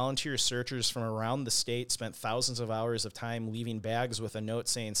addition, volunteer searchers from around the state spent thousands of hours of time leaving bags with a note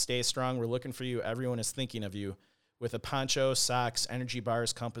saying, "Stay strong, we're looking for you, everyone is thinking of you," with a poncho, socks, energy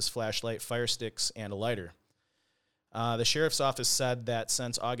bars, compass, flashlight, fire sticks, and a lighter. The Sheriff's Office said that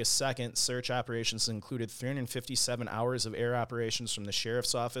since August 2nd, search operations included 357 hours of air operations from the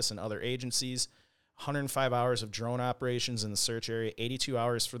Sheriff's Office and other agencies, 105 hours of drone operations in the search area, 82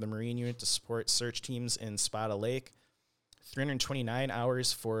 hours for the Marine Unit to support search teams in Spada Lake, 329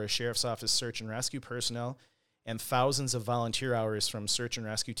 hours for a Sheriff's Office search and rescue personnel, and thousands of volunteer hours from search and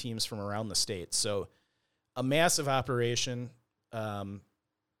rescue teams from around the state. So a massive operation,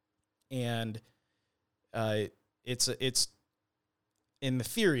 it's in the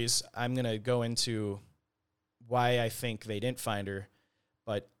theories. I'm going to go into why I think they didn't find her,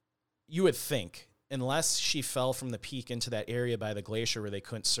 but you would think, unless she fell from the peak into that area by the glacier where they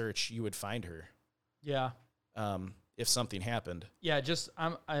couldn't search, you would find her. Yeah. If something happened. Yeah,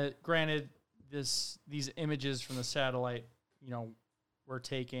 granted, these images from the satellite, were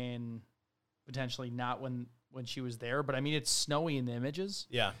taken potentially not when she was there, but I mean, it's snowy in the images.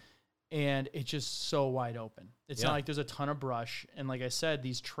 Yeah. And it's just so wide open. It's not like there's a ton of brush. And like I said,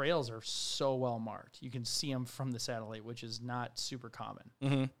 these trails are so well marked. You can see them from the satellite, which is not super common.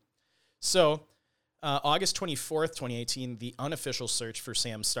 Mm-hmm. So August 24th, 2018, the unofficial search for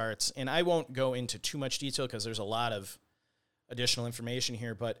Sam starts. And I won't go into too much detail because there's a lot of additional information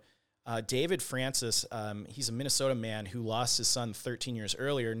here. But David Francis, he's a Minnesota man who lost his son 13 years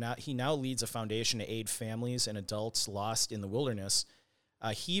earlier. He now leads a foundation to aid families and adults lost in the wilderness.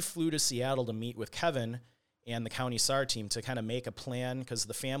 He flew to Seattle to meet with Kevin and the county SAR team to kind of make a plan because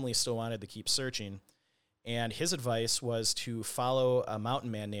the family still wanted to keep searching. And his advice was to follow a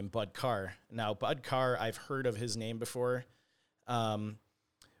mountain man named Bud Carr. Now, Bud Carr, I've heard of his name before. One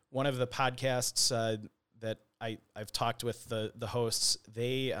of the podcasts that I've talked with the hosts,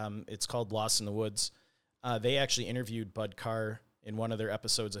 it's called Lost in the Woods. They actually interviewed Bud Carr in one of their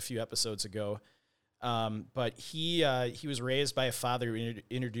episodes a few episodes ago. But he was raised by a father who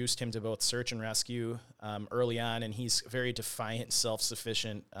introduced him to both search and rescue early on, and he's a very defiant,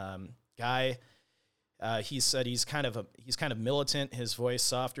 self-sufficient guy. He said he's kind of militant. His voice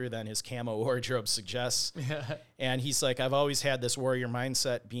softer than his camo wardrobe suggests. And he's like, I've always had this warrior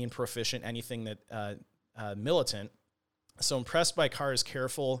mindset, being proficient, anything that militant. So impressed by Carr's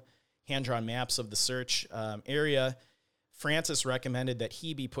careful hand-drawn maps of the search area, Francis recommended that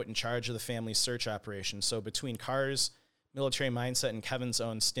he be put in charge of the family's search operation. So between Carr's military mindset and Kevin's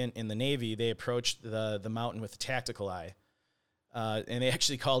own stint in the Navy, they approached the mountain with a tactical eye. And they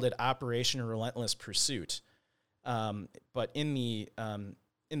actually called it Operation Relentless Pursuit. But in the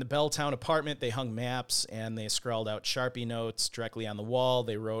Belltown apartment, they hung maps and they scrawled out Sharpie notes directly on the wall.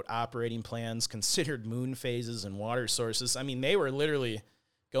 They wrote operating plans, considered moon phases and water sources. I mean, they were literally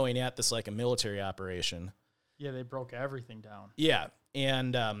going at this like a military operation. Yeah, they broke everything down. Yeah,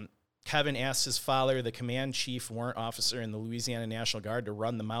 and Kevin asked his father, the command chief warrant officer in the Louisiana National Guard, to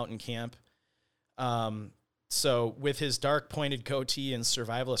run the mountain camp. So with his dark pointed goatee and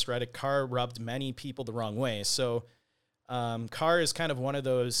survivalist rhetoric, Carr rubbed many people the wrong way. So Carr is kind of one of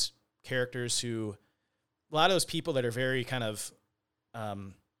those characters who, a lot of those people that are very kind of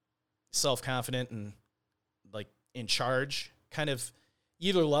self-confident and like in charge, kind of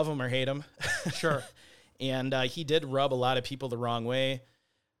either love him or hate him. Sure. And he did rub a lot of people the wrong way.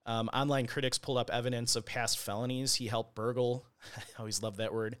 Online critics pulled up evidence of past felonies. He helped burgle, I always love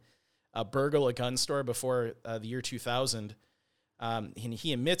that word, burgle a gun store before the year 2000. And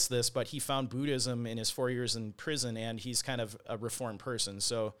he admits this, but he found Buddhism in his 4 years in prison, and he's kind of a reformed person.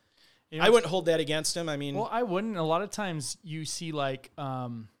 So I wouldn't hold that against him. I mean, well, I wouldn't. A lot of times you see like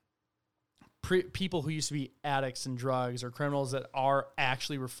people who used to be addicts and drugs or criminals that are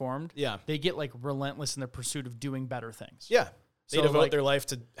actually reformed. Yeah, they get like relentless in their pursuit of doing better things. Yeah. They So, devote like, their life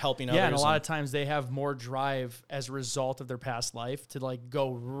to helping others. Yeah, and a lot of times they have more drive as a result of their past life to like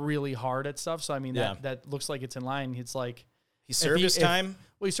go really hard at stuff. So I mean, Yeah. that looks like it's in line. It's like he served his time.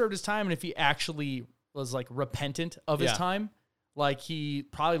 Well, he served his time, and if he actually was like repentant of his Yeah. time, like he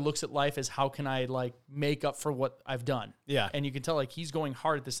probably looks at life as how can I like make up for what I've done. Yeah. And you can tell like he's going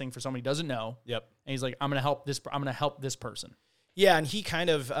hard at this thing for somebody who doesn't know. Yep. And he's like, I'm gonna help this person. Yeah, and he kind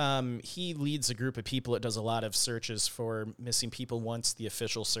of he leads a group of people that does a lot of searches for missing people once the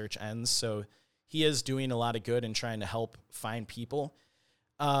official search ends. So he is doing a lot of good and trying to help find people.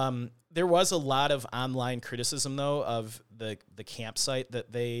 There was a lot of online criticism though of the campsite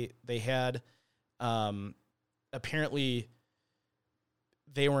that they had. Apparently,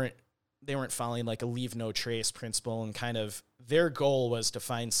 they weren't following like a leave no trace principle, and kind of their goal was to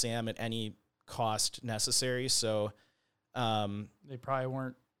find Sam at any cost necessary. So. They probably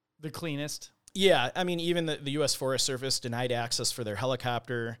weren't the cleanest. Yeah, I mean, even the U.S. Forest Service denied access for their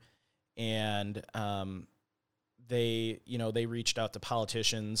helicopter, and they reached out to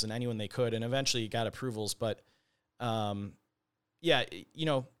politicians and anyone they could, and eventually got approvals. But he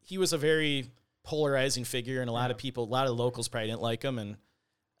was a very polarizing figure, and a lot of locals probably didn't like him. And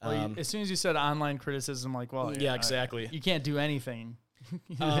As soon as you said online criticism, like, well, yeah, exactly. You can't do anything.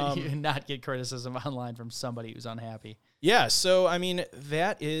 You not get criticism online from somebody who's unhappy. Yeah, so, I mean,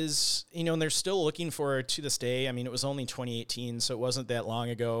 that is, and they're still looking for it to this day. I mean, it was only 2018, so it wasn't that long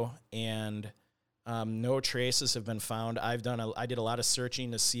ago, and no traces have been found. I did a lot of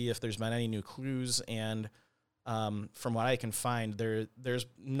searching to see if there's been any new clues, and from what I can find, there's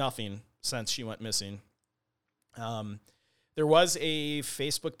nothing since she went missing. There was a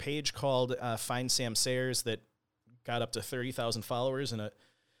Facebook page called Find Sam Sayers that got up to 30,000 followers, and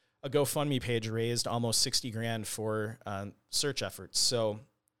a GoFundMe page raised almost $60,000 for search efforts. So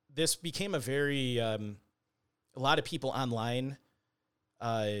this became a very, a lot of people online,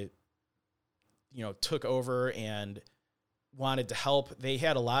 took over and wanted to help. They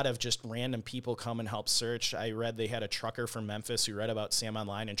had a lot of just random people come and help search. I read they had a trucker from Memphis who read about Sam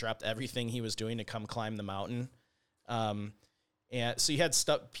online and dropped everything he was doing to come climb the mountain. And so you had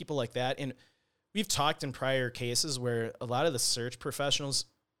people like that. And we've talked in prior cases where a lot of the search professionals,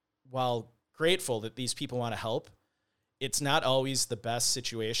 while grateful that these people want to help, it's not always the best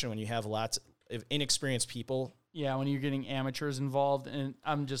situation when you have lots of inexperienced people. Yeah, when you're getting amateurs involved, and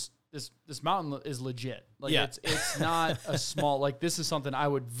I'm just this mountain is legit. Like it's not a small, like this is something I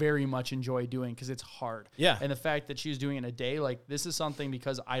would very much enjoy doing because it's hard. Yeah. And the fact that she's doing it in a day, like this is something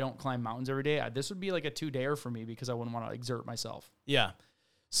because I don't climb mountains every day. This would be like a 2-dayer for me because I wouldn't want to exert myself. Yeah.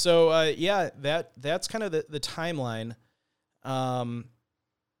 So that's kind of the timeline. I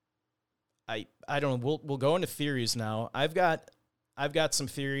don't know. We'll go into theories now. I've got some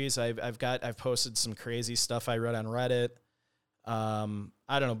theories. I've posted some crazy stuff I read on Reddit. I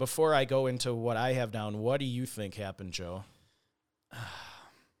don't know. Before I go into what I have down, what do you think happened, Joe?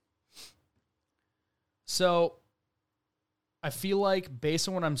 So I feel like based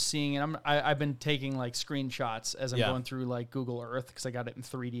on what I'm seeing, and I've been taking like screenshots as I'm going through like Google Earth because I got it in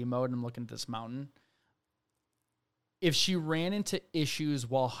 3D mode and I'm looking at this mountain. If she ran into issues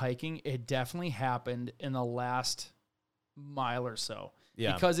while hiking, it definitely happened in the last mile or so.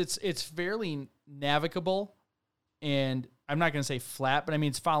 Yeah. Because it's fairly navigable, and I'm not going to say flat, but I mean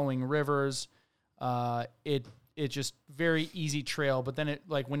it's following rivers. It's just very easy trail, but then it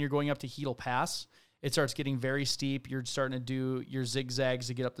like when you're going up to Heedle Pass, it starts getting very steep. You're starting to do your zigzags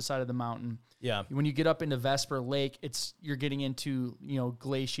to get up the side of the mountain. Yeah. When you get up into Vesper Lake, you're getting into,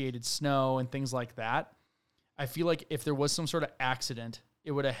 glaciated snow and things like that. I feel like if there was some sort of accident,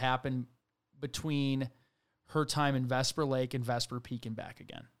 it would have happened between her time in Vesper Lake and Vesper Peak and back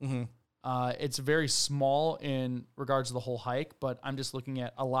again. Mm-hmm. It's very small in regards to the whole hike, but I'm just looking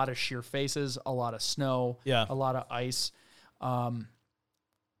at a lot of sheer faces, a lot of snow, a lot of ice.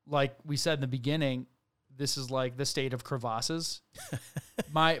 Like we said in the beginning, this is like the state of crevasses.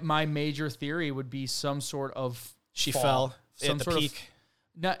 My major theory would be some sort of she fall, fell at the peak.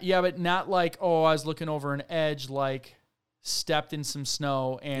 But not like, I was looking over an edge, like stepped in some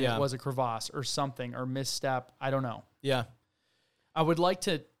snow and it was a crevasse or something, or misstep. I don't know. Yeah. I would like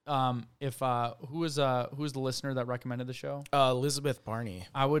to, who is the listener that recommended the show? Elizabeth Barney.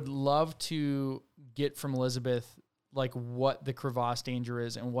 I would love to get from Elizabeth like what the crevasse danger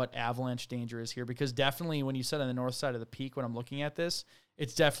is and what avalanche danger is here, because definitely when you said on the north side of the peak, when I'm looking at this,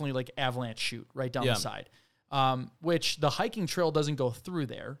 it's definitely like avalanche chute right down the side, which the hiking trail doesn't go through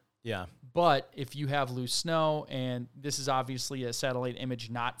there. Yeah. But if you have loose snow, and this is obviously a satellite image,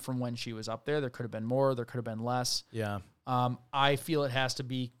 not from when she was up there, there could have been more, there could have been less. Yeah. I feel it has to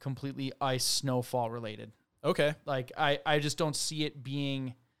be completely ice snowfall related. Okay. Like I just don't see it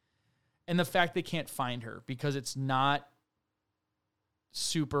being, and the fact they can't find her because it's not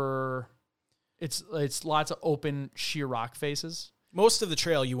super, it's lots of open sheer rock faces. Most of the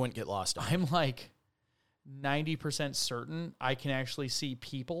trail you wouldn't get lost on. I'm like 90% certain I can actually see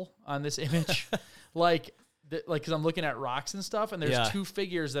people on this image. Because I'm looking at rocks and stuff, and there's two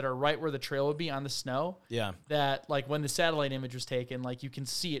figures that are right where the trail would be on the snow. Yeah. That, like, when the satellite image was taken, like, you can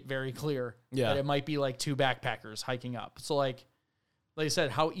see it very clear. Yeah. That it might be, like, two backpackers hiking up. So, like I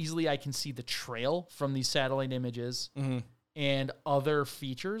said, how easily I can see the trail from these satellite images and other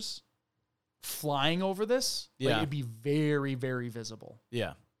features flying over this, it'd be very, very visible.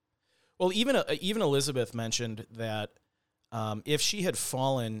 Yeah. Well, even Elizabeth mentioned that if she had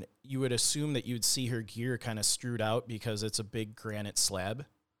fallen, you would assume that you'd see her gear kind of strewed out because it's a big granite slab.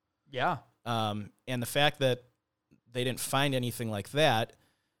 Yeah. And the fact that they didn't find anything like that,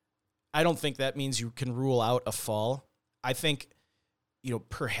 I don't think that means you can rule out a fall. I think,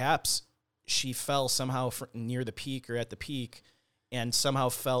 perhaps she fell somehow near the peak or at the peak and somehow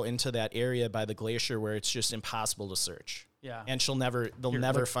fell into that area by the glacier where it's just impossible to search. Yeah. And they'll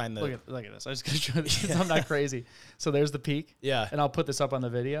never find the... Look at this. I was going to show this. I'm not crazy. So there's the peak. Yeah. And I'll put this up on the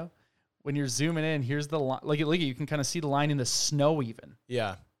video. When you're zooming in, here's the line. Look, you can kind of see the line in the snow even.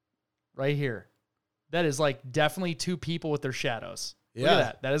 Yeah. Right here. That is like definitely two people with their shadows. Yeah. Look at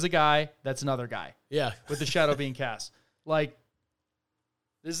that. That is a guy. That's another guy. Yeah. With the shadow being cast. Like,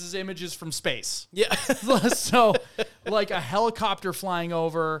 this is images from space. Yeah. So, like a helicopter flying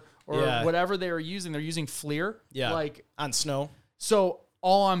over or Yeah. whatever they were using. They're using FLIR. Yeah. Like on snow. So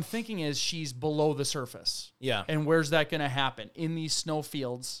all I'm thinking is she's below the surface. Yeah. And where's that going to happen? In these snow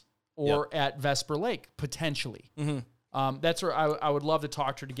fields or at Vesper Lake, potentially. Mm-hmm. That's where I would love to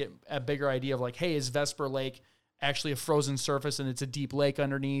talk to her to get a bigger idea of like, hey, is Vesper Lake actually a frozen surface and it's a deep lake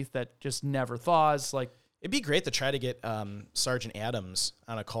underneath that just never thaws? Like, it'd be great to try to get Sergeant Adams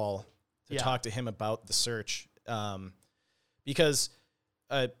on a call to talk to him about the search, because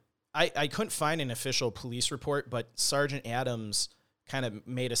I couldn't find an official police report, but Sergeant Adams kind of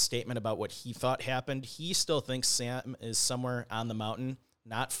made a statement about what he thought happened. He still thinks Sam is somewhere on the mountain,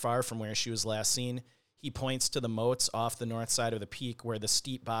 not far from where she was last seen. He points to the moats off the north side of the peak where the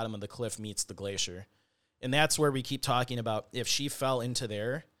steep bottom of the cliff meets the glacier. And that's where we keep talking about if she fell into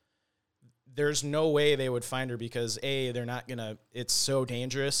there, there's no way they would find her because they're not going to, it's so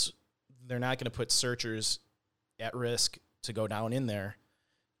dangerous. They're not going to put searchers at risk to go down in there.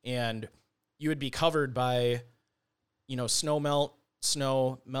 And you would be covered by, snow melt,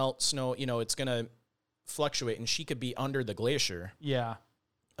 snow, it's going to fluctuate and she could be under the glacier. yeah.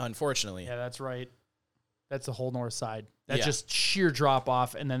 Unfortunately. Yeah, that's right. That's the whole north side. That's just sheer drop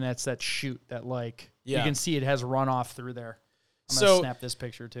off. And then that's that chute that you can see it has runoff through there. I'm going to snap this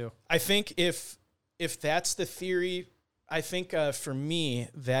picture too. I think if that's the theory, I think for me,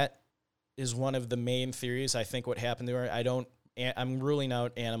 that is one of the main theories. I think what happened to her, I'm ruling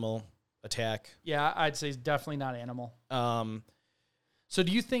out animal attack. Yeah, I'd say definitely not animal. So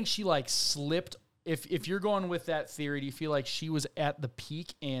do you think she like slipped? If you're going with that theory, do you feel like she was at the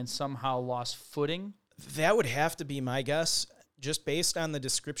peak and somehow lost footing? That would have to be my guess, just based on the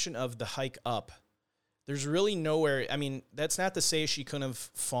description of the hike up. There's really nowhere. I mean, that's not to say she couldn't have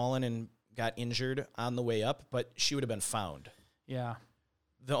fallen and got injured on the way up, but she would have been found. Yeah.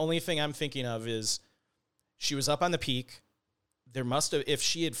 The only thing I'm thinking of is she was up on the peak. There must have, if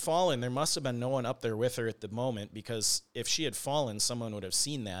she had fallen, there must have been no one up there with her at the moment, because if she had fallen, someone would have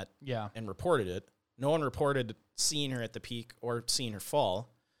seen that and reported it. No one reported seeing her at the peak or seeing her fall.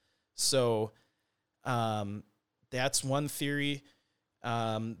 So that's one theory.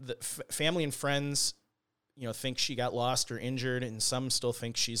 The family and friends, think she got lost or injured, and some still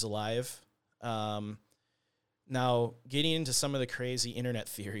think she's alive. Now, getting into some of the crazy internet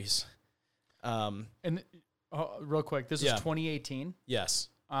theories. Real quick, this is 2018. Yes.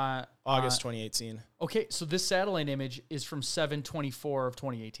 August 2018. Okay, so this satellite image is from 7/24 of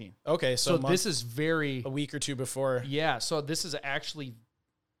 2018. Okay, so this is a week or two before. Yeah, so this is actually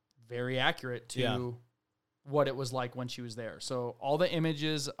very accurate to what it was like when she was there. So all the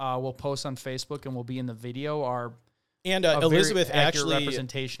images we'll post on Facebook and will be in the video are Elizabeth very accurate actually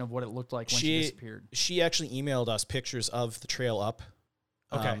representation of what it looked like when she disappeared. She actually emailed us pictures of the trail up.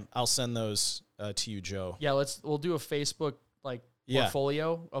 Okay, I'll send those to you, Joe. Yeah, we'll do a Facebook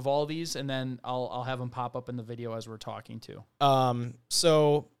portfolio of all these, and then I'll have them pop up in the video as we're talking too.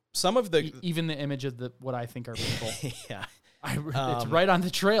 So some of the even the image of what I think are people. Yeah, it's right on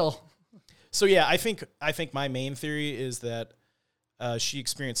the trail. So yeah, I think my main theory is that she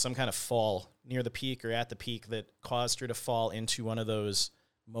experienced some kind of fall near the peak or at the peak that caused her to fall into one of those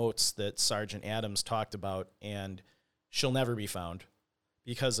moats that Sergeant Adams talked about, and she'll never be found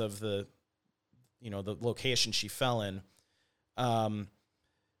because of the location she fell in.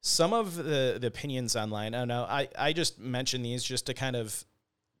 Some of the opinions online, I don't know, I just mentioned these just to kind of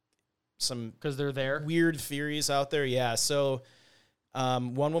some because they're there weird theories out there. Yeah. So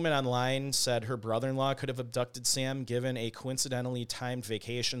one woman online said her brother-in-law could have abducted Sam given a coincidentally timed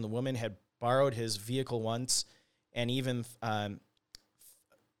vacation. The woman had borrowed his vehicle once, and even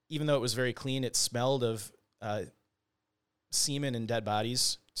though it was very clean, it smelled of semen and dead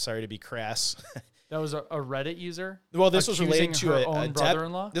bodies. Sorry to be crass. That was a Reddit user? Well, this was related to a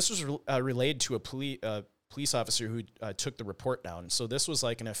brother-in-law? This was related to a police officer who took the report down. So this was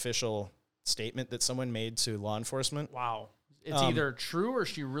like an official statement that someone made to law enforcement. Wow. It's either true or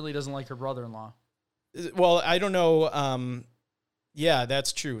she really doesn't like her brother-in-law. Well, I don't know. Yeah,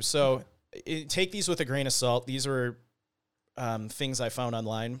 that's true. So take these with a grain of salt. These were things I found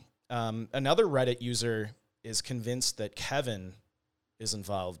online. Another Reddit user is convinced that Kevin is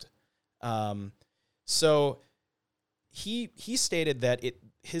involved. So he stated that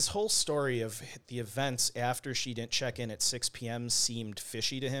his whole story of the events after she didn't check in at 6 p.m. seemed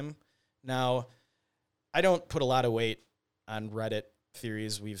fishy to him. Now, I don't put a lot of weight on Reddit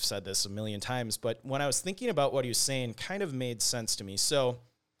theories. We've said this a million times, but when I was thinking about what he was saying, kind of made sense to me. So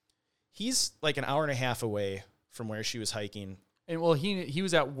he's like an hour and a half away from where she was hiking. And well, he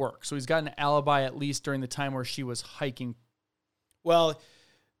was at work, so he's got an alibi at least during the time where she was hiking. Well,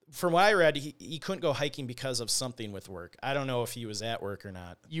 from what I read, he couldn't go hiking because of something with work. I don't know if he was at work or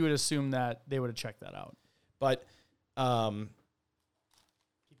not. You would assume that they would have checked that out. But,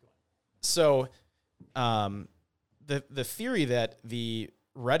 so, the theory that the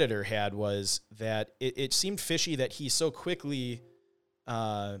Redditor had was that it seemed fishy that he so quickly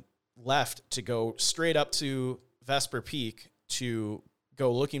left to go straight up to Vesper Peak to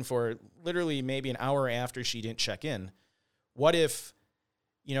go looking for her, literally maybe an hour after she didn't check in. What if,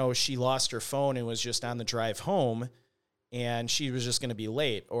 she lost her phone and was just on the drive home and she was just going to be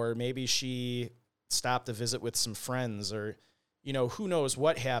late, or maybe she stopped to visit with some friends, or, who knows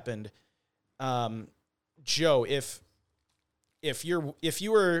what happened. Joe, if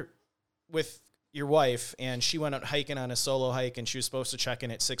you were with your wife and she went out hiking on a solo hike and she was supposed to check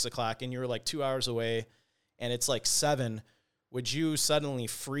in at 6 o'clock and you were like 2 hours away and it's like 7, would you suddenly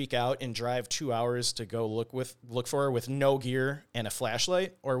freak out and drive 2 hours to go look for her with no gear and a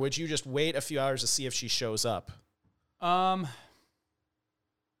flashlight? Or would you just wait a few hours to see if she shows up? I'm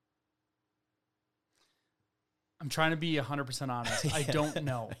trying to be 100% honest. I don't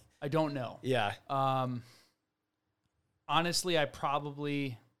know. Yeah. Honestly, I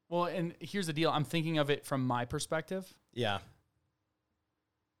probably... Well, and here's the deal. I'm thinking of it from my perspective. Yeah.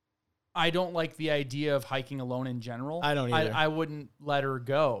 I don't like the idea of hiking alone in general. I don't either. I wouldn't let her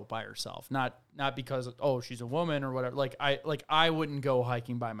go by herself. Not because she's a woman or whatever. I wouldn't go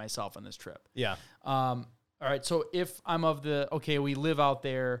hiking by myself on this trip. Yeah. All right. So if I'm we live out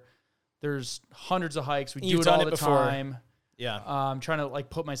there, there's hundreds of hikes. We do it all the time. Yeah. I'm trying to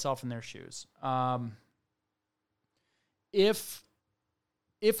put myself in their shoes.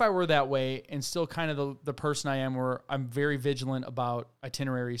 If I were that way and still kind of the person I am, where I'm very vigilant about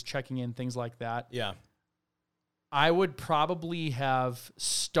itineraries, checking in, things like that. Yeah. I would probably have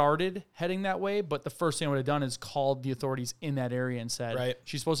started heading that way, but the first thing I would have done is called the authorities in that area and said, right,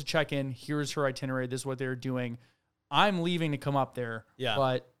 she's supposed to check in. Here's her itinerary. This is what they're doing. I'm leaving to come up there. Yeah.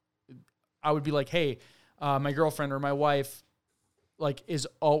 But I would be like, hey, my girlfriend or my wife,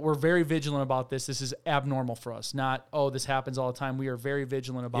 we're very vigilant about this. This is abnormal for us. Not, this happens all the time. We are very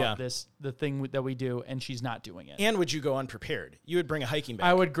vigilant about this, the thing that we do, and she's not doing it. And would you go unprepared? You would bring a hiking bag.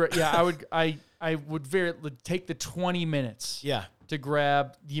 I would, I would take the 20 minutes. Yeah. To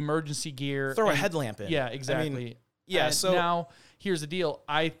grab the emergency gear. Throw a headlamp in. Yeah, exactly. So now here's the deal.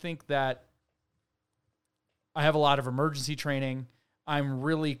 I think that I have a lot of emergency training. I'm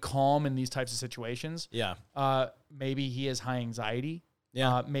really calm in these types of situations. Yeah. Maybe he has high anxiety.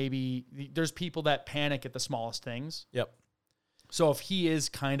 Yeah. Maybe there's people that panic at the smallest things. Yep. So if he is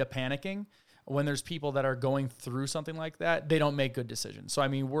kind of panicking, when there's people that are going through something like that, they don't make good decisions. So, I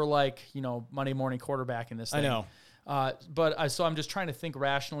mean, we're Monday morning quarterback in this thing. I know. So I'm just trying to think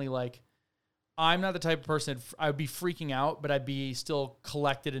rationally, I'm not the type of person I would be freaking out, but I'd be still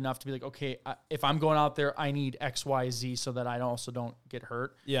collected enough to be like, okay, if I'm going out there, I need X, Y, Z so that I also don't get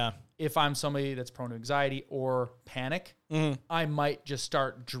hurt. Yeah. If I'm somebody that's prone to anxiety or panic, I might just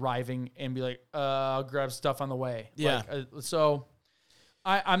start driving and be like, I'll grab stuff on the way. Yeah.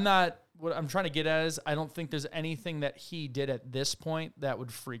 I'm not, what I'm trying to get at is I don't think there's anything that he did at this point that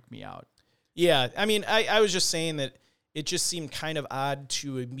would freak me out. Yeah. I mean, I was just saying that it just seemed kind of odd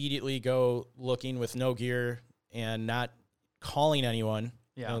to immediately go looking with no gear and not calling anyone,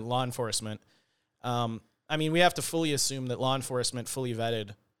 law enforcement. I mean, we have to fully assume that law enforcement fully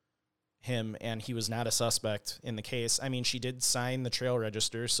vetted him and he was not a suspect in the case. I mean, she did sign the trail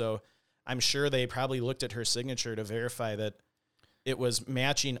register, so I'm sure they probably looked at her signature to verify that it was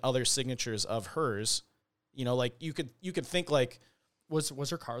matching other signatures of hers. You could think was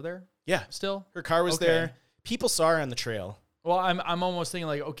her car there? Yeah. Still? Her car was there. People saw her on the trail. Well, I'm almost thinking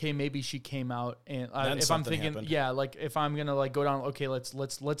okay, maybe she came out and if I'm thinking, happened. If I'm gonna go down, okay,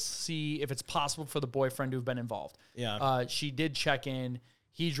 let's see if it's possible for the boyfriend to have been involved. Yeah. She did check in.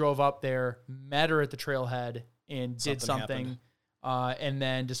 He drove up there, met her at the trailhead, and did something, and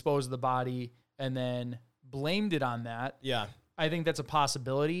then disposed of the body, and then blamed it on that. Yeah. I think that's a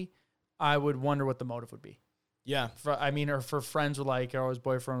possibility. I would wonder what the motive would be. Yeah. Or for friends were his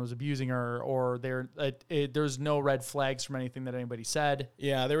boyfriend was abusing her, or there's no red flags from anything that anybody said.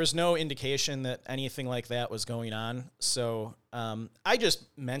 Yeah, there was no indication that anything like that was going on. So I just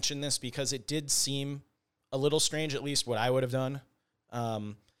mentioned this because it did seem a little strange, at least what I would have done.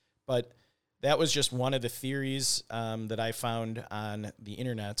 But that was just one of the theories that I found on the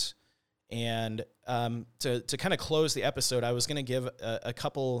internet. And to kind of close the episode, I was going to give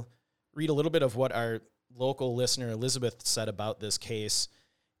read a little bit of what our local listener Elizabeth said about this case.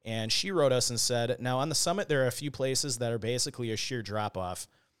 And she wrote us and said, now on the summit, there are a few places that are basically a sheer drop off.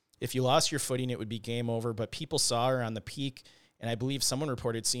 If you lost your footing, it would be game over, but people saw her on the peak, and I believe someone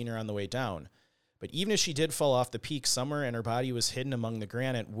reported seeing her on the way down. But even if she did fall off the peak somewhere and her body was hidden among the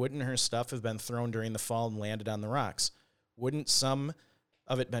granite, wouldn't her stuff have been thrown during the fall and landed on the rocks? Wouldn't some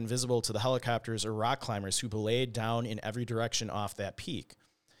of it been visible to the helicopters or rock climbers who belayed down in every direction off that peak?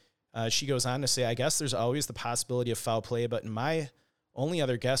 She goes on to say, I guess there's always the possibility of foul play, but my only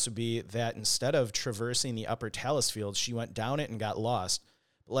other guess would be that instead of traversing the upper talus field, she went down it and got lost.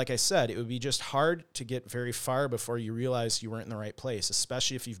 But like I said, it would be just hard to get very far before you realize you weren't in the right place,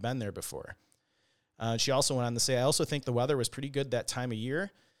 especially if you've been there before. She also went on to say, I also think the weather was pretty good that time of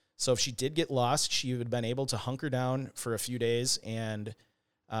year. So if she did get lost, she would have been able to hunker down for a few days and,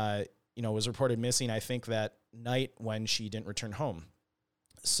 was reported missing, I think, that night when she didn't return home.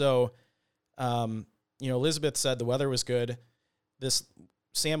 So, Elizabeth said the weather was good.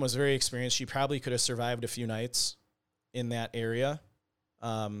 Sam was very experienced. She probably could have survived a few nights in that area.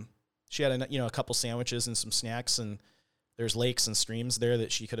 She had a couple sandwiches and some snacks, and there's lakes and streams there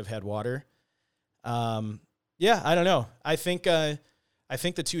that she could have had water. I don't know. I think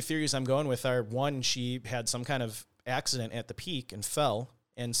the two theories I'm going with are, one, she had some kind of accident at the peak and fell,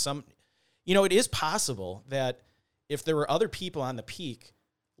 and it is possible that if there were other people on the peak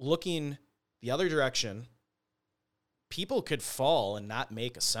looking the other direction, people could fall and not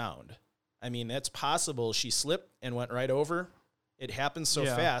make a sound. I mean, that's possible. She slipped and went right over. It happens so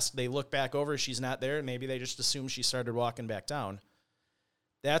fast. They look back over. She's not there. Maybe they just assume she started walking back down.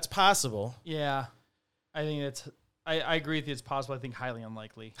 That's possible. Yeah. I think it's... I agree with you. It's possible. I think highly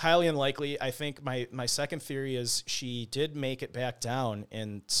unlikely. Highly unlikely. I think my second theory is she did make it back down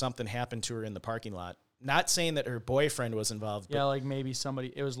and something happened to her in the parking lot. Not saying that her boyfriend was involved. Yeah, like maybe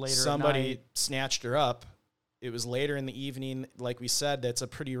somebody, it was later somebody at night. snatched her up. It was later in the evening. Like we said, that's a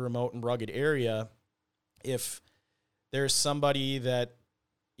pretty remote and rugged area. If there's somebody that,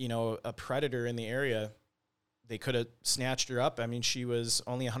 a predator in the area, they could have snatched her up. I mean, she was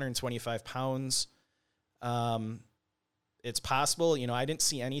only 125 pounds. It's possible. I didn't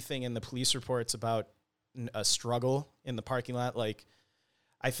see anything in the police reports about a struggle in the parking lot. Like,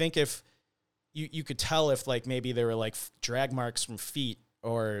 I think if you could tell if like maybe there were like drag marks from feet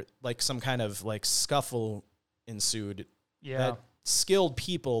or like some kind of like scuffle ensued. Yeah. That skilled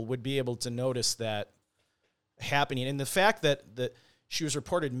people would be able to notice that happening. And the fact that she was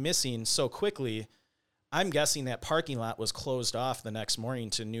reported missing so quickly, I'm guessing that parking lot was closed off the next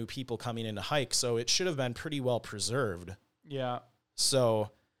morning to new people coming in to hike. So it should have been pretty well preserved. Yeah. So,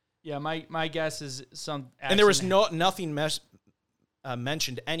 yeah, my guess is and there was nothing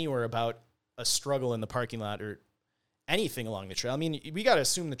mentioned anywhere about a struggle in the parking lot or anything along the trail. I mean, we got to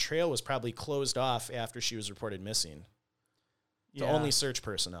assume the trail was probably closed off after she was reported missing. To only search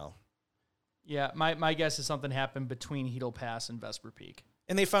personnel. Yeah, my guess is something happened between Heedle Pass and Vesper Peak.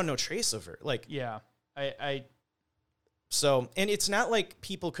 And they found no trace of her. Like, yeah, So, and it's not like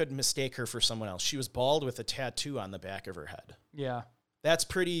people could mistake her for someone else. She was bald with a tattoo on the back of her head. Yeah. That's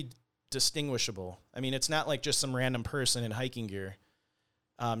pretty distinguishable. I mean, it's not like just some random person in hiking gear.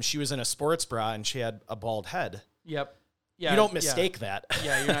 She was in a sports bra and she had a bald head. Yep. Yeah. You don't mistake that.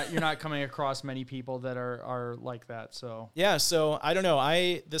 Yeah, you're not coming across many people that are like that. So yeah, so I don't know.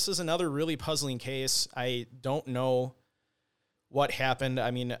 This is another really puzzling case. I don't know what happened. I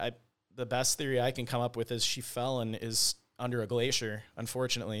mean, the best theory I can come up with is she fell and is under a glacier,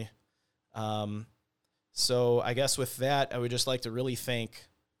 unfortunately. So I guess with that, I would just like to really thank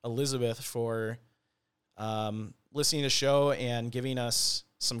Elizabeth for listening to the show and giving us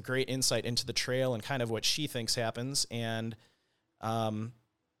some great insight into the trail and kind of what she thinks happens. And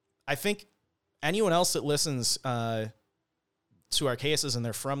I think anyone else that listens to our cases and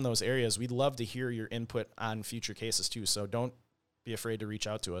they're from those areas, we'd love to hear your input on future cases too. So don't be afraid to reach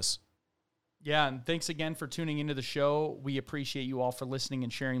out to us. Yeah, and thanks again for tuning into the show. We appreciate you all for listening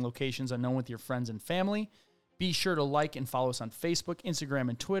and sharing locations unknown with your friends and family. Be sure to like and follow us on Facebook, Instagram,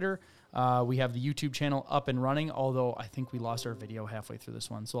 and Twitter. We have the YouTube channel up and running, although I think we lost our video halfway through this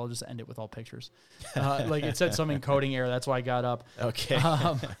one, so I'll just end it with all pictures. Like it said some encoding error, that's why I got up. Okay.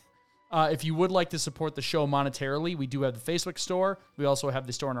 If you would like to support the show monetarily, we do have the Facebook store. We also have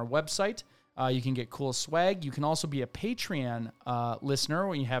the store on our website. You can get cool swag. You can also be a Patreon listener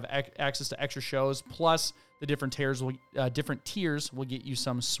when you have access to extra shows, plus the different tiers will get you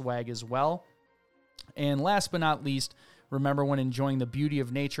some swag as well. And last but not least, remember when enjoying the beauty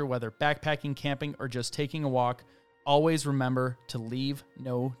of nature, whether backpacking, camping, or just taking a walk, always remember to leave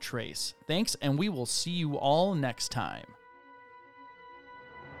no trace. Thanks, and we will see you all next time.